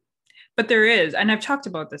 But there is, and I've talked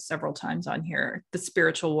about this several times on here, the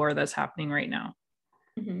spiritual war that's happening right now.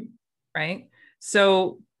 Mm-hmm. Right.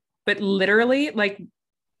 So, but literally, like,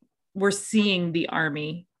 we're seeing the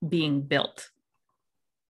army being built,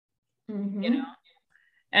 mm-hmm. You know,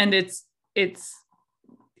 and it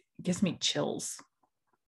gives me chills,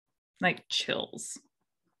 like chills.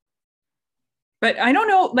 But I don't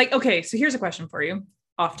know, like, okay, so here's a question for you,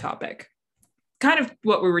 off topic. Kind of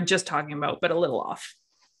what we were just talking about, but a little off.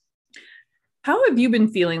 How have you been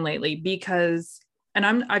feeling lately? Because and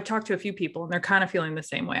I've talked to a few people and they're kind of feeling the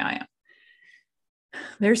same way I am.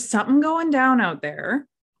 There's something going down out there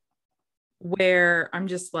where I'm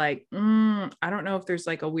just like, I don't know if there's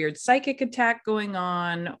like a weird psychic attack going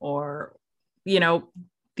on, or,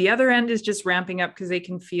 the other end is just ramping up because they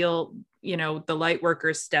can feel, the light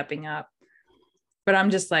workers stepping up. But I'm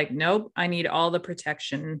just like, nope, I need all the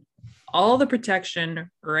protection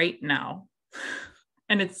right now.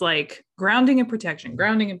 And it's like grounding and protection.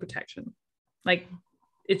 Like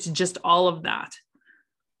it's just all of that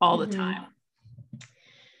all the time.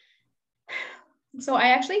 So I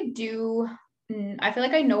actually I feel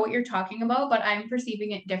like I know what you're talking about, but I'm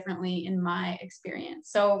perceiving it differently in my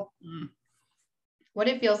experience. So what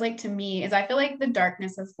it feels like to me is I feel like the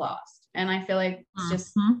darkness is lost. And I feel like it's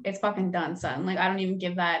just, it's fucking done, son. Like I don't even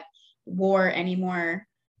give that war any more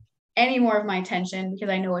of my attention because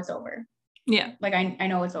I know it's over. Yeah. Like I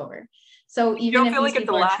know it's over. So even you don't if feel like it's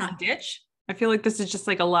the last ditch, I feel like this is just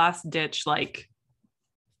like a last ditch, like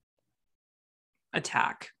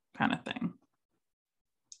attack kind of thing.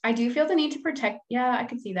 I do feel the need to protect. Yeah, I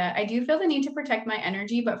could see that. I do feel the need to protect my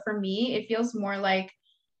energy, but for me, it feels more like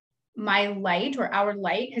my light or our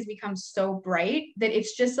light has become so bright that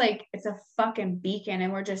it's just like it's a fucking beacon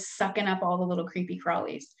and we're just sucking up all the little creepy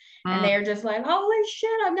crawlies. And they're just like, holy shit,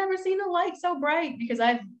 I've never seen a light so bright, because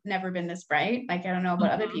I've never been this bright. Like, I don't know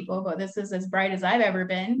about other people, but this is as bright as I've ever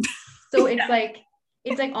been. So it's like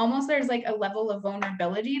almost there's like a level of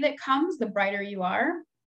vulnerability that comes the brighter you are.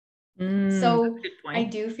 So I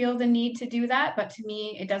do feel the need to do that, but to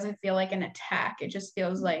me, it doesn't feel like an attack. It just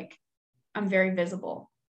feels like I'm very visible.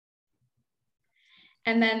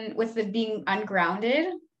 And then with the being ungrounded,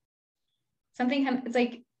 it's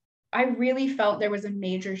like, I really felt there was a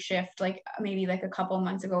major shift, like maybe like a couple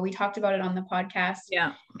months ago. We talked about it on the podcast.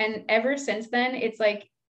 Yeah. And ever since then, it's like,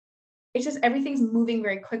 it's just everything's moving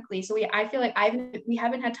very quickly. So I feel like we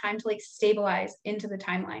haven't had time to like stabilize into the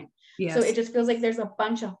timeline. Yes. So it just feels like there's a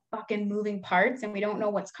bunch of fucking moving parts and we don't know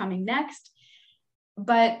what's coming next.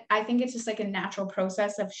 But I think it's just like a natural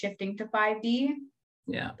process of shifting to 5D.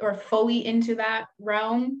 Yeah. Or fully into that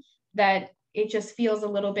realm, that it just feels a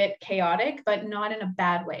little bit chaotic, but not in a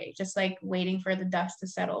bad way, just like waiting for the dust to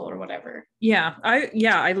settle or whatever. Yeah. I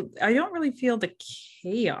don't really feel the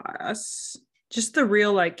chaos, just the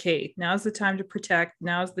real like, hey, now's the time to protect.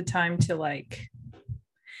 Now's the time to like,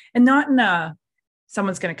 and not in a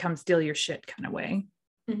someone's going to come steal your shit kind of way.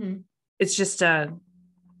 It's just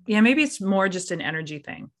maybe it's more just an energy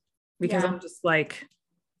thing, because I'm just like,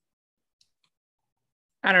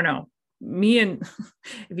 I don't know, me and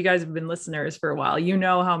if you guys have been listeners for a while, you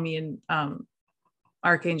know how me and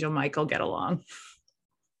Archangel Michael get along.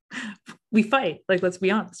 We fight, like, let's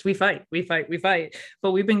be honest, we fight,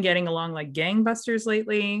 but we've been getting along like gangbusters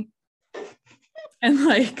lately. And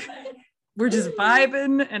like, we're just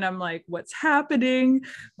vibing and I'm like, what's happening?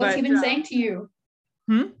 What's he been saying to you?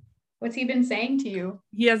 What's he been saying to you?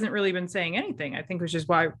 He hasn't really been saying anything, I think, which is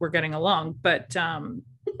why we're getting along. But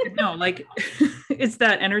no, like it's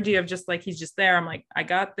that energy of just like, he's just there. I'm like, I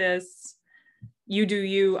got this. You do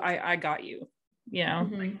you. I got you.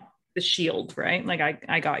 Like the shield, right? Like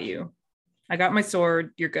I got you. I got my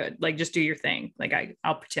sword. You're good. Like, just do your thing. Like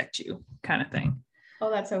I'll protect you, kind of thing. Oh,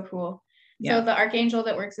 that's so cool. Yeah. So the archangel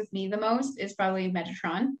that works with me the most is probably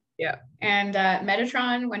Metatron. Yeah. And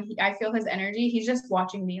Metatron, when I feel his energy, he's just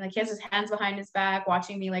watching me. Like, he has his hands behind his back,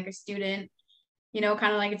 watching me like a student, kind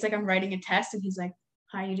of like, it's like I'm writing a test and he's like,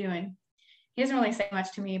 how are you doing? He doesn't really say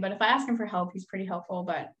much to me, but if I ask him for help, he's pretty helpful,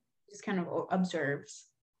 but just kind of observes.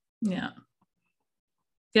 Yeah.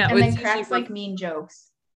 Yeah. And then cracks like mean jokes.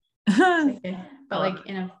 But like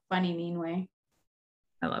in a funny, mean way.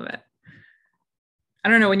 I love it. I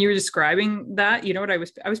don't know, when you were describing that, you know what I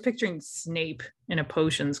was picturing Snape in a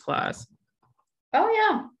potions class. Oh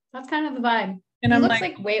yeah, that's kind of the vibe. And he looks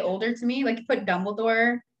like way older to me. Like, you put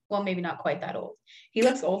Dumbledore, well, maybe not quite that old. He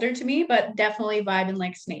looks older to me, but definitely vibing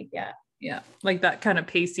like Snape. Yeah. Yeah, like that kind of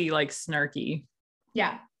pacey, like snarky.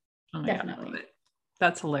 Yeah, definitely. God,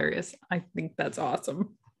 that's hilarious. I think that's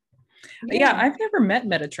awesome. Yeah, I've never met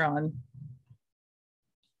Metatron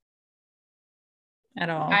at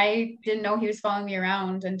all. I didn't know he was following me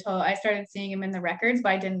around until I started seeing him in the records,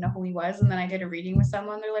 but I didn't know who he was. And then I did a reading with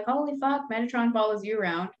someone. They're like, holy fuck, Metatron follows you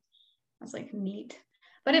around. I was like, neat.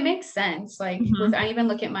 But it makes sense. Like, I even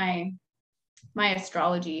look at my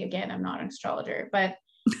astrology. Again, I'm not an astrologer, but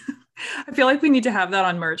I feel like we need to have that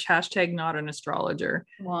on merch. # not an astrologer.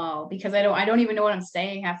 Wow, because I don't even know what I'm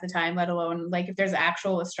saying half the time, let alone like if there's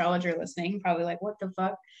actual astrologer listening, probably like, what the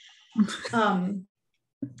fuck?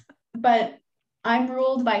 But I'm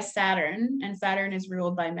ruled by Saturn, and Saturn is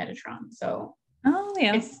ruled by Metatron. So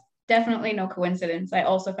it's definitely no coincidence. I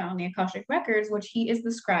also found the Akashic records, which he is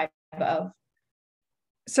the scribe of.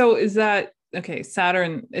 So is that okay?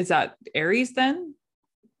 Saturn, is that Aries then?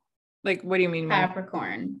 Like, what do you mean?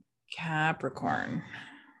 Capricorn. Capricorn.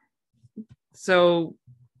 So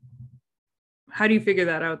how do you figure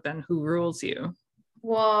that out then? Who rules you?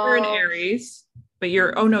 Well, You're an Aries, but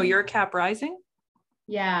you're a Cap rising?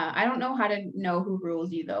 yeah, I don't know how to know who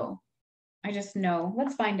rules you though. I just know.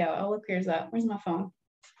 Let's find out. I'll look yours up. Where's my phone?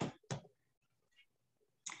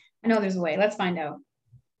 I know there's a way. Let's find out.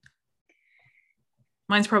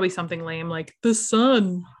 Mine's probably something lame like the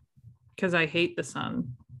sun, because I hate the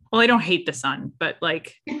sun. Well, I don't hate the sun, but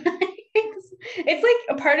like It's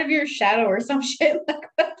like a part of your shadow or some shit. Like,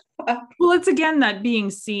 what the fuck? well, it's again that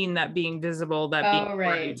being seen, that being visible, that being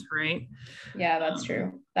right. right? Yeah, that's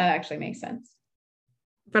true. That actually makes sense.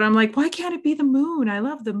 But I'm like, why can't it be the moon? I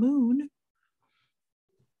love the moon.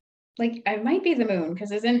 Like, I might be the moon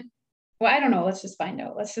because well, I don't know. Let's just find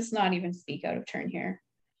out. Let's just not even speak out of turn here.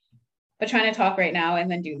 But trying to talk right now and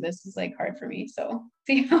then do this is like hard for me. So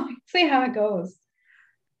see how it goes.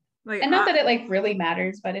 Like, And not that it like really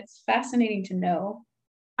matters, but it's fascinating to know.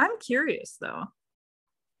 I'm curious though.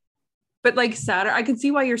 But like Saturn, I can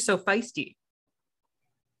see why you're so feisty.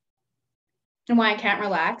 And why I can't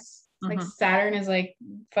relax. Like Saturn is like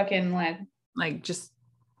fucking like just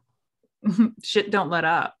shit don't let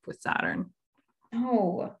up with Saturn.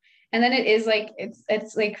 No. And then it is like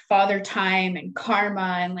it's like father time and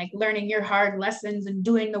karma and like learning your hard lessons and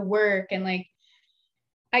doing the work. And like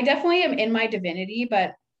I definitely am in my divinity,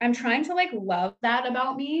 but I'm trying to like love that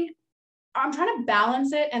about me. I'm trying to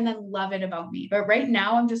balance it and then love it about me. But right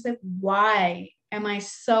now I'm just like, why am I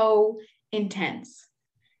so intense?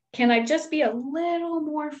 Can I just be a little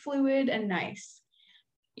more fluid and nice?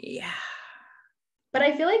 Yeah. But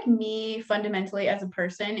I feel like me fundamentally as a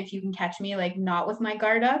person, if you can catch me like not with my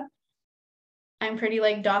guard up, I'm pretty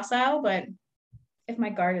like docile, but if my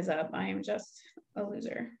guard is up, I am just a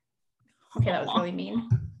loser. Okay, that was really mean.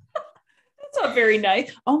 That's not very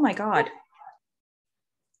nice. Oh my God.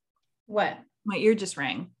 What? My ear just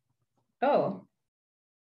rang. Oh.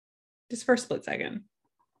 Just for a split second.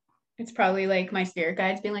 It's probably like my spirit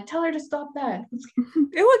guides being like, tell her to stop that.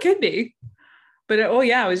 It could be. But oh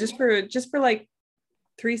yeah, it was just for like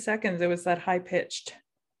 3 seconds. It was that high pitched.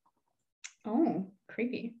 Oh,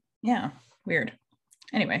 creepy. Yeah, weird.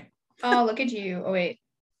 Anyway. Oh, look at you. Oh wait.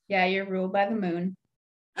 Yeah, you're ruled by the moon.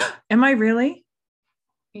 Am I really?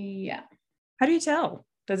 Yeah. How do you tell?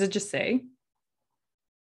 Does it just say?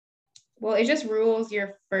 Well, it just rules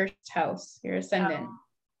your first house, your ascendant.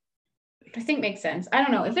 Which I think makes sense. I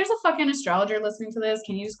don't know. If there's a fucking astrologer listening to this,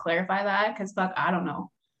 can you just clarify that? Because fuck, I don't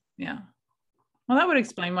know. Yeah. Well, that would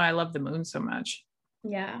explain why I love the moon so much.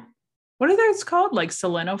 Yeah. What are those called? Like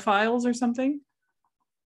selenophiles or something?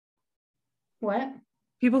 What?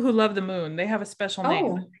 People who love the moon, they have a special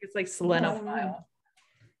name. I think it's like selenophile.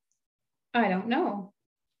 I don't know.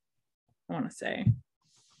 I want to say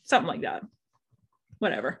something like that.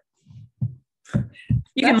 Whatever.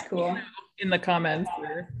 That's cool. In the comments.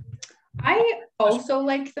 I also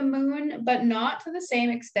like the moon, but not to the same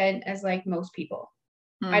extent as like most people.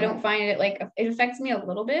 I don't find it like it affects me a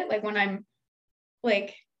little bit. Like when I'm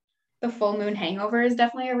like the full moon hangover is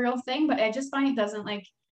definitely a real thing, but I just find it doesn't like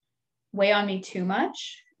weigh on me too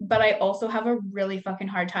much. But I also have a really fucking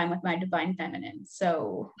hard time with my divine feminine.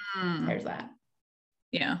 So there's that.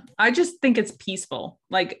 Yeah. I just think it's peaceful.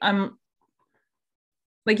 Like I'm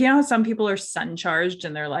like, you know, how some people are sun charged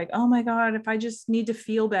and they're like, oh my God, if I just need to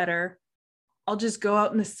feel better, I'll just go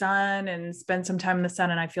out in the sun and spend some time in the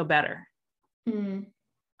sun and I feel better.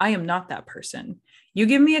 I am not that person. You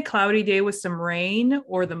give me a cloudy day with some rain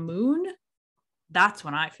or the moon, that's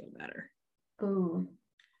when I feel better. Ooh.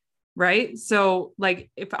 Right? So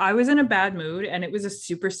like if I was in a bad mood and it was a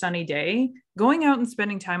super sunny day, going out and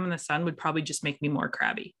spending time in the sun would probably just make me more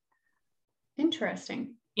crabby.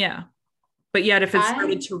 Interesting. Yeah. But yet if it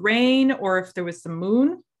started to rain or if there was the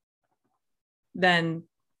moon, then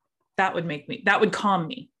that would calm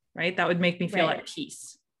me, right? That would make me feel at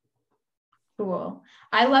peace. Cool.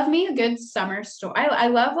 I love me a good summer storm. I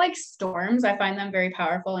love like storms. I find them very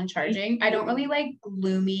powerful and charging. I don't really like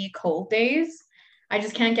gloomy, cold days. I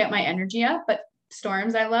just can't get my energy up, but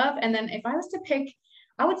storms I love. And then if I was to pick,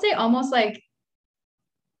 I would say almost like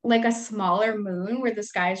a smaller moon where the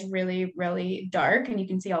sky is really, really dark and you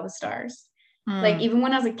can see all the stars. Like even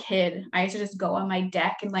when I was a kid, I used to just go on my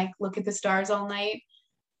deck and like look at the stars all night.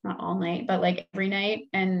 Not all night, but like every night.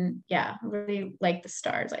 And yeah, I really like the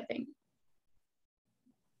stars, I think.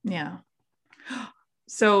 Yeah.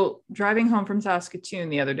 So driving home from Saskatoon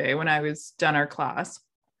the other day when I was done our class,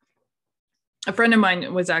 a friend of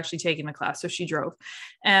mine was actually taking the class, so she drove,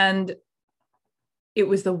 and it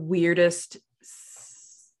was the weirdest,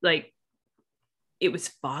 like, it was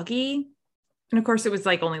foggy. And of course it was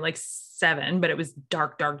like only like 7, but it was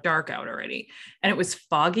dark, dark, dark out already. And it was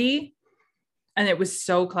foggy and it was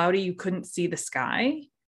so cloudy you couldn't see the sky.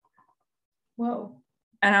 Whoa.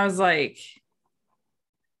 And I was like,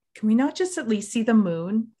 can we not just at least see the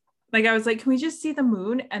moon? Like, I was like, can we just see the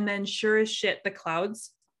moon? And then sure as shit, the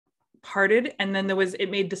clouds parted. And then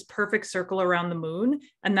it made this perfect circle around the moon.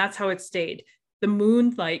 And that's how it stayed. The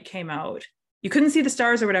moonlight came out. You couldn't see the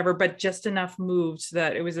stars or whatever, but just enough moved so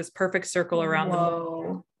that it was this perfect circle around the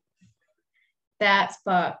moon. That's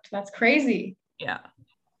fucked. That's crazy. Yeah.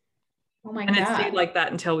 Oh my God. And it God. stayed like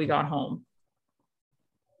that until we got home.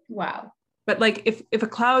 Wow. But like, if a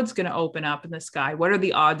cloud's going to open up in the sky, what are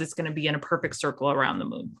the odds it's going to be in a perfect circle around the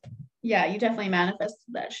moon? Yeah, you definitely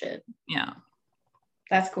manifested that shit. Yeah.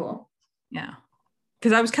 That's cool. Yeah.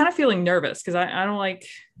 Because I was kind of feeling nervous because I don't like,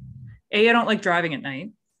 I don't like driving at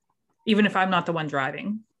night, even if I'm not the one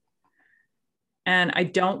driving. And I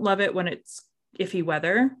don't love it when it's iffy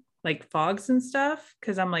weather, like fogs and stuff,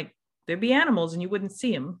 because I'm like, there'd be animals and you wouldn't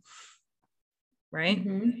see them. Right.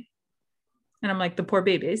 Mm-hmm. And I'm like, the poor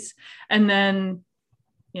babies. And then,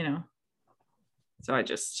 so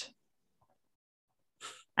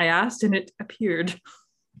I asked and it appeared.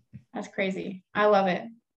 That's crazy. I love it.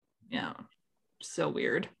 Yeah. So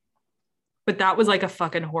weird. But that was like a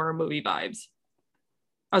fucking horror movie vibes.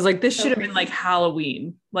 I was like, this should have been like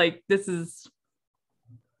Halloween. Like, this is.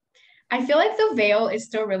 I feel like the veil is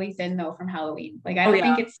still really thin though from Halloween. Like, I don't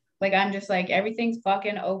think it's like, I'm just like, everything's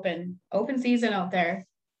fucking open season out there.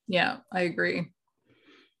 Yeah, I agree.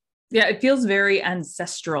 Yeah, it feels very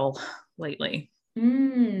ancestral lately.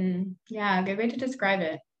 Yeah, good way to describe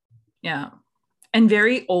it. Yeah. And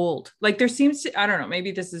very old. Like there seems to, I don't know,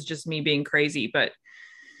 maybe this is just me being crazy, but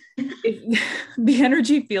the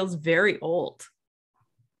energy feels very old.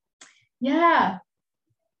 Yeah.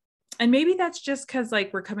 And maybe that's just because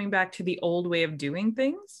like we're coming back to the old way of doing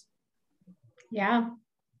things. Yeah,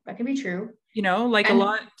 that could be true. Like a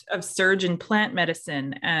lot of surge in plant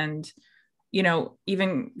medicine and,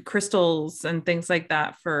 even crystals and things like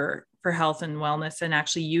that for health and wellness and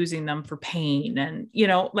actually using them for pain. And,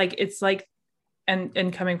 like, it's like,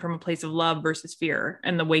 and coming from a place of love versus fear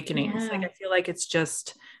and the awakenings. Like, I feel like it's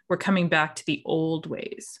just, we're coming back to the old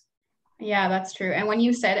ways. Yeah, that's true. And when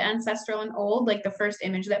you said ancestral and old, like the first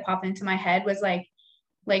image that popped into my head was like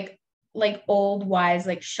old wise,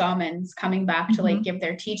 like shamans coming back to like give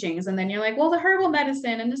their teachings. And then you're like, well, the herbal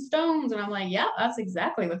medicine and the stones. And I'm like, yeah, that's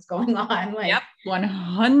exactly what's going on. Like, yep,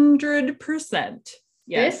 100%.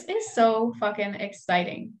 Yes. This is so fucking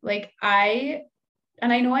exciting. Like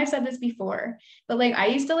and I know I've said this before, but like, I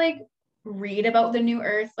used to like read about the new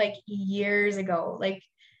earth, like years ago, like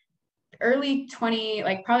early 20,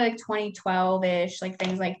 like probably like 2012 ish, like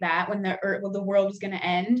things like that, when the world was going to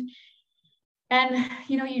end. And,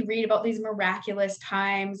 you read about these miraculous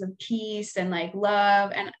times of peace and like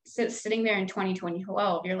love, and sitting there in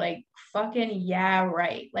 2012, you're like, fucking yeah,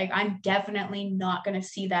 right. Like, I'm definitely not going to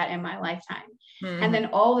see that in my lifetime. Mm-hmm. And then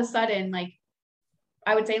all of a sudden, like,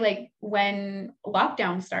 I would say like when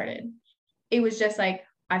lockdown started, it was just like,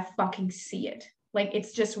 I fucking see it. Like,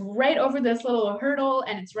 it's just right over this little hurdle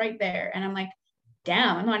and it's right there. And I'm like,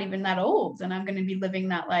 damn, I'm not even that old and I'm going to be living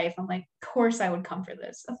that life. I'm like, of course I would come for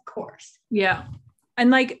this. Of course. Yeah. And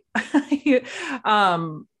like,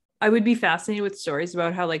 I would be fascinated with stories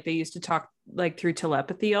about how like they used to talk like through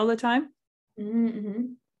telepathy all the time.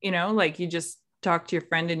 Mm-hmm. Like you just talk to your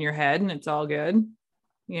friend in your head and it's all good.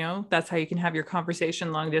 That's how you can have your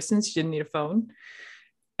conversation long distance. You didn't need a phone.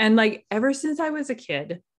 And like, ever since I was a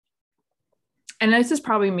kid, and this is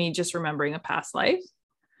probably me just remembering a past life,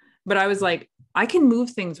 but I was like, I can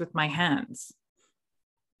move things with my hands,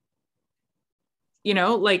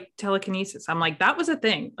 like telekinesis. I'm like, that was a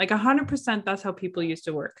thing. Like 100%. That's how people used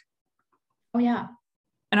to work. Oh yeah.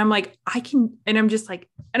 And I'm like, I can, and I'm just like,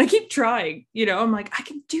 and I keep trying, I'm like, I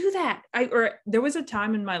can do that. Or there was a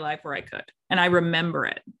time in my life where I could, and I remember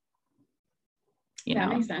it. That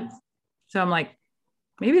makes sense. So I'm like,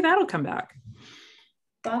 maybe that'll come back.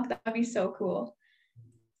 Fuck, that'd be so cool.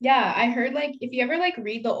 Yeah, I heard like if you ever like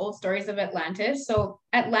read the old stories of Atlantis, so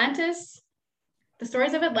the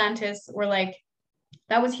stories of Atlantis were like,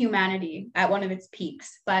 that was humanity at one of its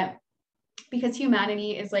peaks. But because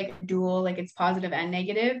humanity is like dual, like it's positive and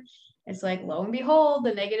negative, it's like lo and behold,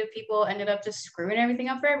 the negative people ended up just screwing everything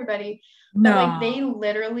up for everybody. No. But like they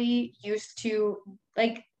literally used to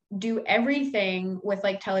like do everything with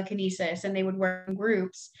like telekinesis, and they would work in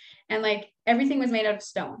groups, and like everything was made out of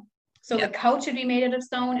stone. So the couch would be made out of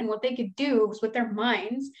stone, and what they could do was with their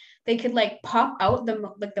minds, they could like pop out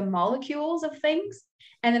the molecules of things,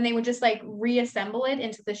 and then they would just like reassemble it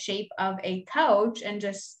into the shape of a couch and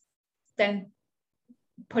just then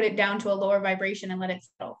put it down to a lower vibration and let it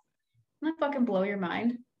settle. Doesn't that fucking blow your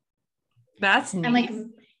mind? That's neat. And like,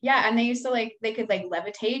 yeah, and they used to like, they could like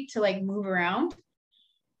levitate to like move around.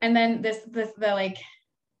 And then the like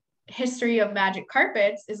history of magic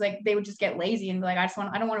carpets is like they would just get lazy and be like, I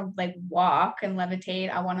don't want to like walk and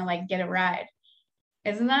levitate. I want to like get a ride.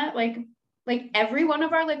 Isn't that like every one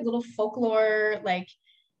of our like little folklore like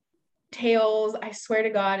tales, I swear to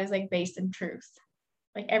God, is like based in truth.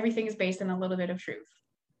 Like everything is based in a little bit of truth.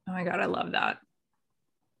 Oh my God, I love that.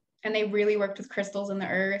 And they really worked with crystals in the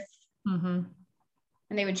earth. Mm-hmm.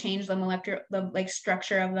 And they would change the like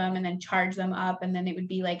structure of them and then charge them up. And then it would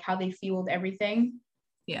be like how they fueled everything.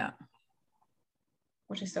 Yeah.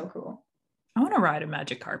 Which is so cool. I want to ride a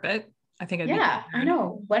magic carpet. I think I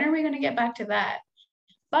know. When are we going to get back to that?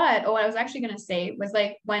 But what I was actually going to say was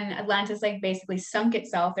like when Atlantis like basically sunk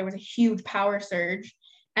itself, there was a huge power surge.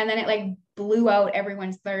 And then it like blew out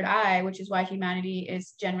everyone's third eye, which is why humanity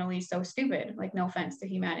is generally so stupid. Like, no offense to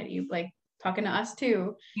humanity, like talking to us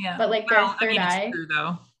too. Yeah. But like their third eye, it's true,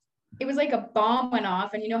 though. It was like a bomb went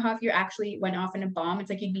off. And you know how if you actually went off in a bomb, it's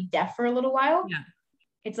like you'd be deaf for a little while. Yeah.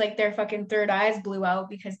 It's like their fucking third eyes blew out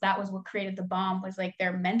because that was what created the bomb, was like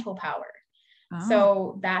their mental power. Oh.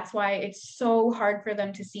 So that's why it's so hard for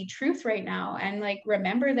them to see truth right now and like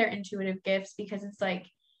remember their intuitive gifts, because it's like,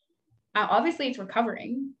 obviously it's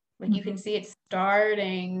recovering. Like you can see it's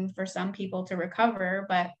starting for some people to recover,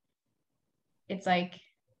 but it's like,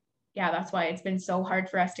 yeah, that's why it's been so hard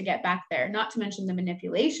for us to get back there. Not to mention the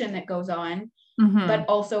manipulation that goes on, but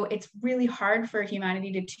also it's really hard for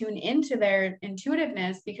humanity to tune into their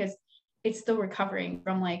intuitiveness because it's still recovering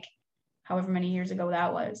from like however many years ago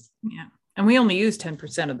that was. Yeah. And we only use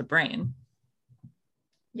 10% of the brain.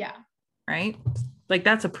 Yeah. Right? Like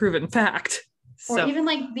that's a proven fact. Or even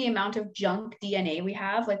like the amount of junk DNA we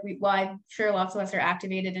have. Like I'm sure lots of us are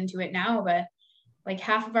activated into it now, but like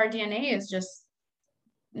half of our DNA is just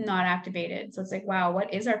not activated. So it's like, wow,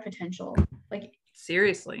 what is our potential? Like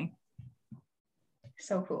seriously.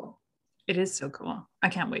 So cool. It is so cool. I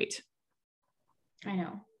can't wait. I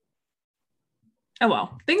know. Oh,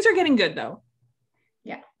 well, things are getting good though.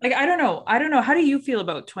 Yeah. Like, I don't know. How do you feel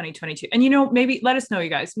about 2022? And, maybe let us know, you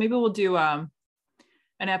guys, maybe we'll do an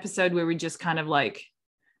episode where we just kind of like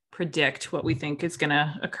predict what we think is going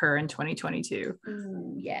to occur in 2022.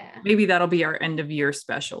 Ooh, yeah. Maybe that'll be our end of year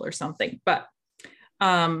special or something. But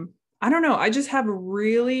I don't know. I just have a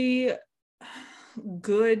really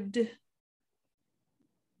good,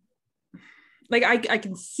 like, I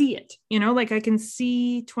can see it, like I can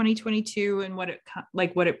see 2022 and what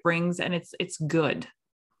it brings, and it's good.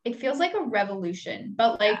 It feels like a revolution,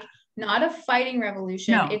 but like not a fighting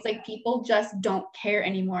revolution. No. It's like people just don't care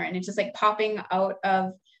anymore. And it's just like popping out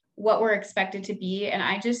of what we're expected to be. And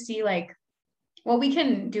I just see like, well, we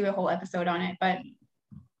can do a whole episode on it, but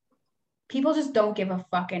people just don't give a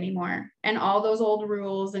fuck anymore. And all those old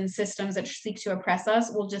rules and systems that seek to oppress us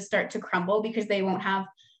will just start to crumble because they won't have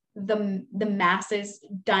the masses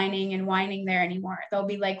dining and whining there anymore. They'll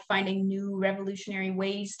be like finding new revolutionary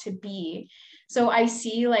ways to be. So I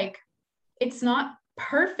see like, it's not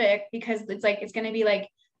perfect because it's like, it's going to be like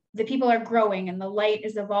the people are growing and the light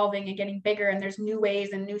is evolving and getting bigger and there's new ways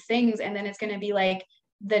and new things. And then it's going to be like,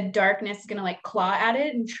 the darkness is going to like claw at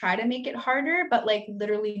it and try to make it harder, but like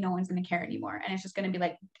literally no one's going to care anymore. And it's just going to be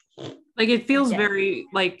like it feels very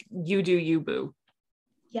like you do you, boo.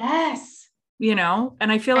 Yes. And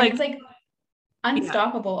I feel like it's like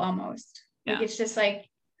unstoppable almost. Yeah. Like it's just like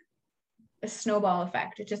a snowball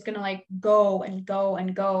effect. It's just going to like go and go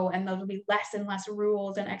and go. And there'll be less and less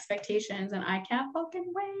rules and expectations. And I can't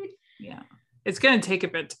fucking wait. Yeah. It's going to take a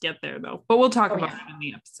bit to get there though, but we'll talk about it in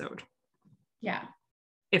the episode. Yeah.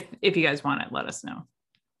 If you guys want it, let us know.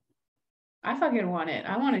 I fucking want it.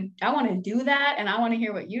 I want to do that. And I want to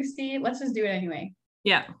hear what you see. Let's just do it anyway.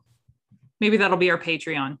 Yeah. Maybe that'll be our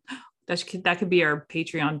Patreon. That could be our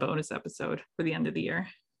Patreon bonus episode for the end of the year.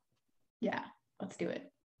 Yeah, let's do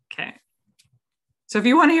it. Okay. So if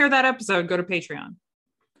you want to hear that episode, go to Patreon.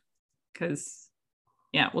 Because,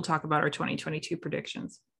 we'll talk about our 2022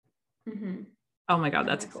 predictions. Mm-hmm. Oh my God,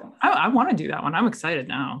 that's cool. I want to do that one. I'm excited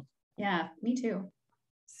now. Yeah, me too.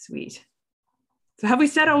 Sweet. So have we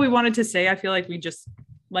said all we wanted to say? I feel like we just,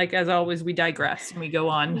 like as always, we digress and we go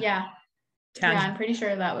on. Yeah. Yeah, I'm pretty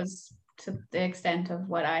sure that was to the extent of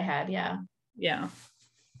what I had. Yeah. Yeah.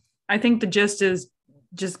 I think the gist is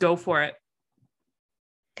just go for it.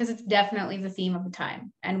 Because it's definitely the theme of the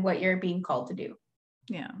time and what you're being called to do.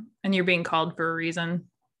 Yeah. And you're being called for a reason.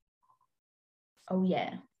 Oh,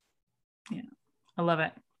 yeah. Yeah. I love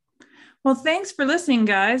it. Well, thanks for listening,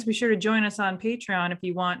 guys. Be sure to join us on Patreon if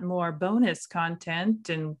you want more bonus content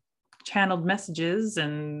and channeled messages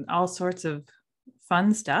and all sorts of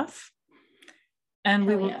fun stuff. And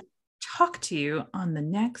we will talk to you on the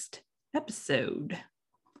next episode.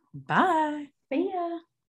 Bye. See ya.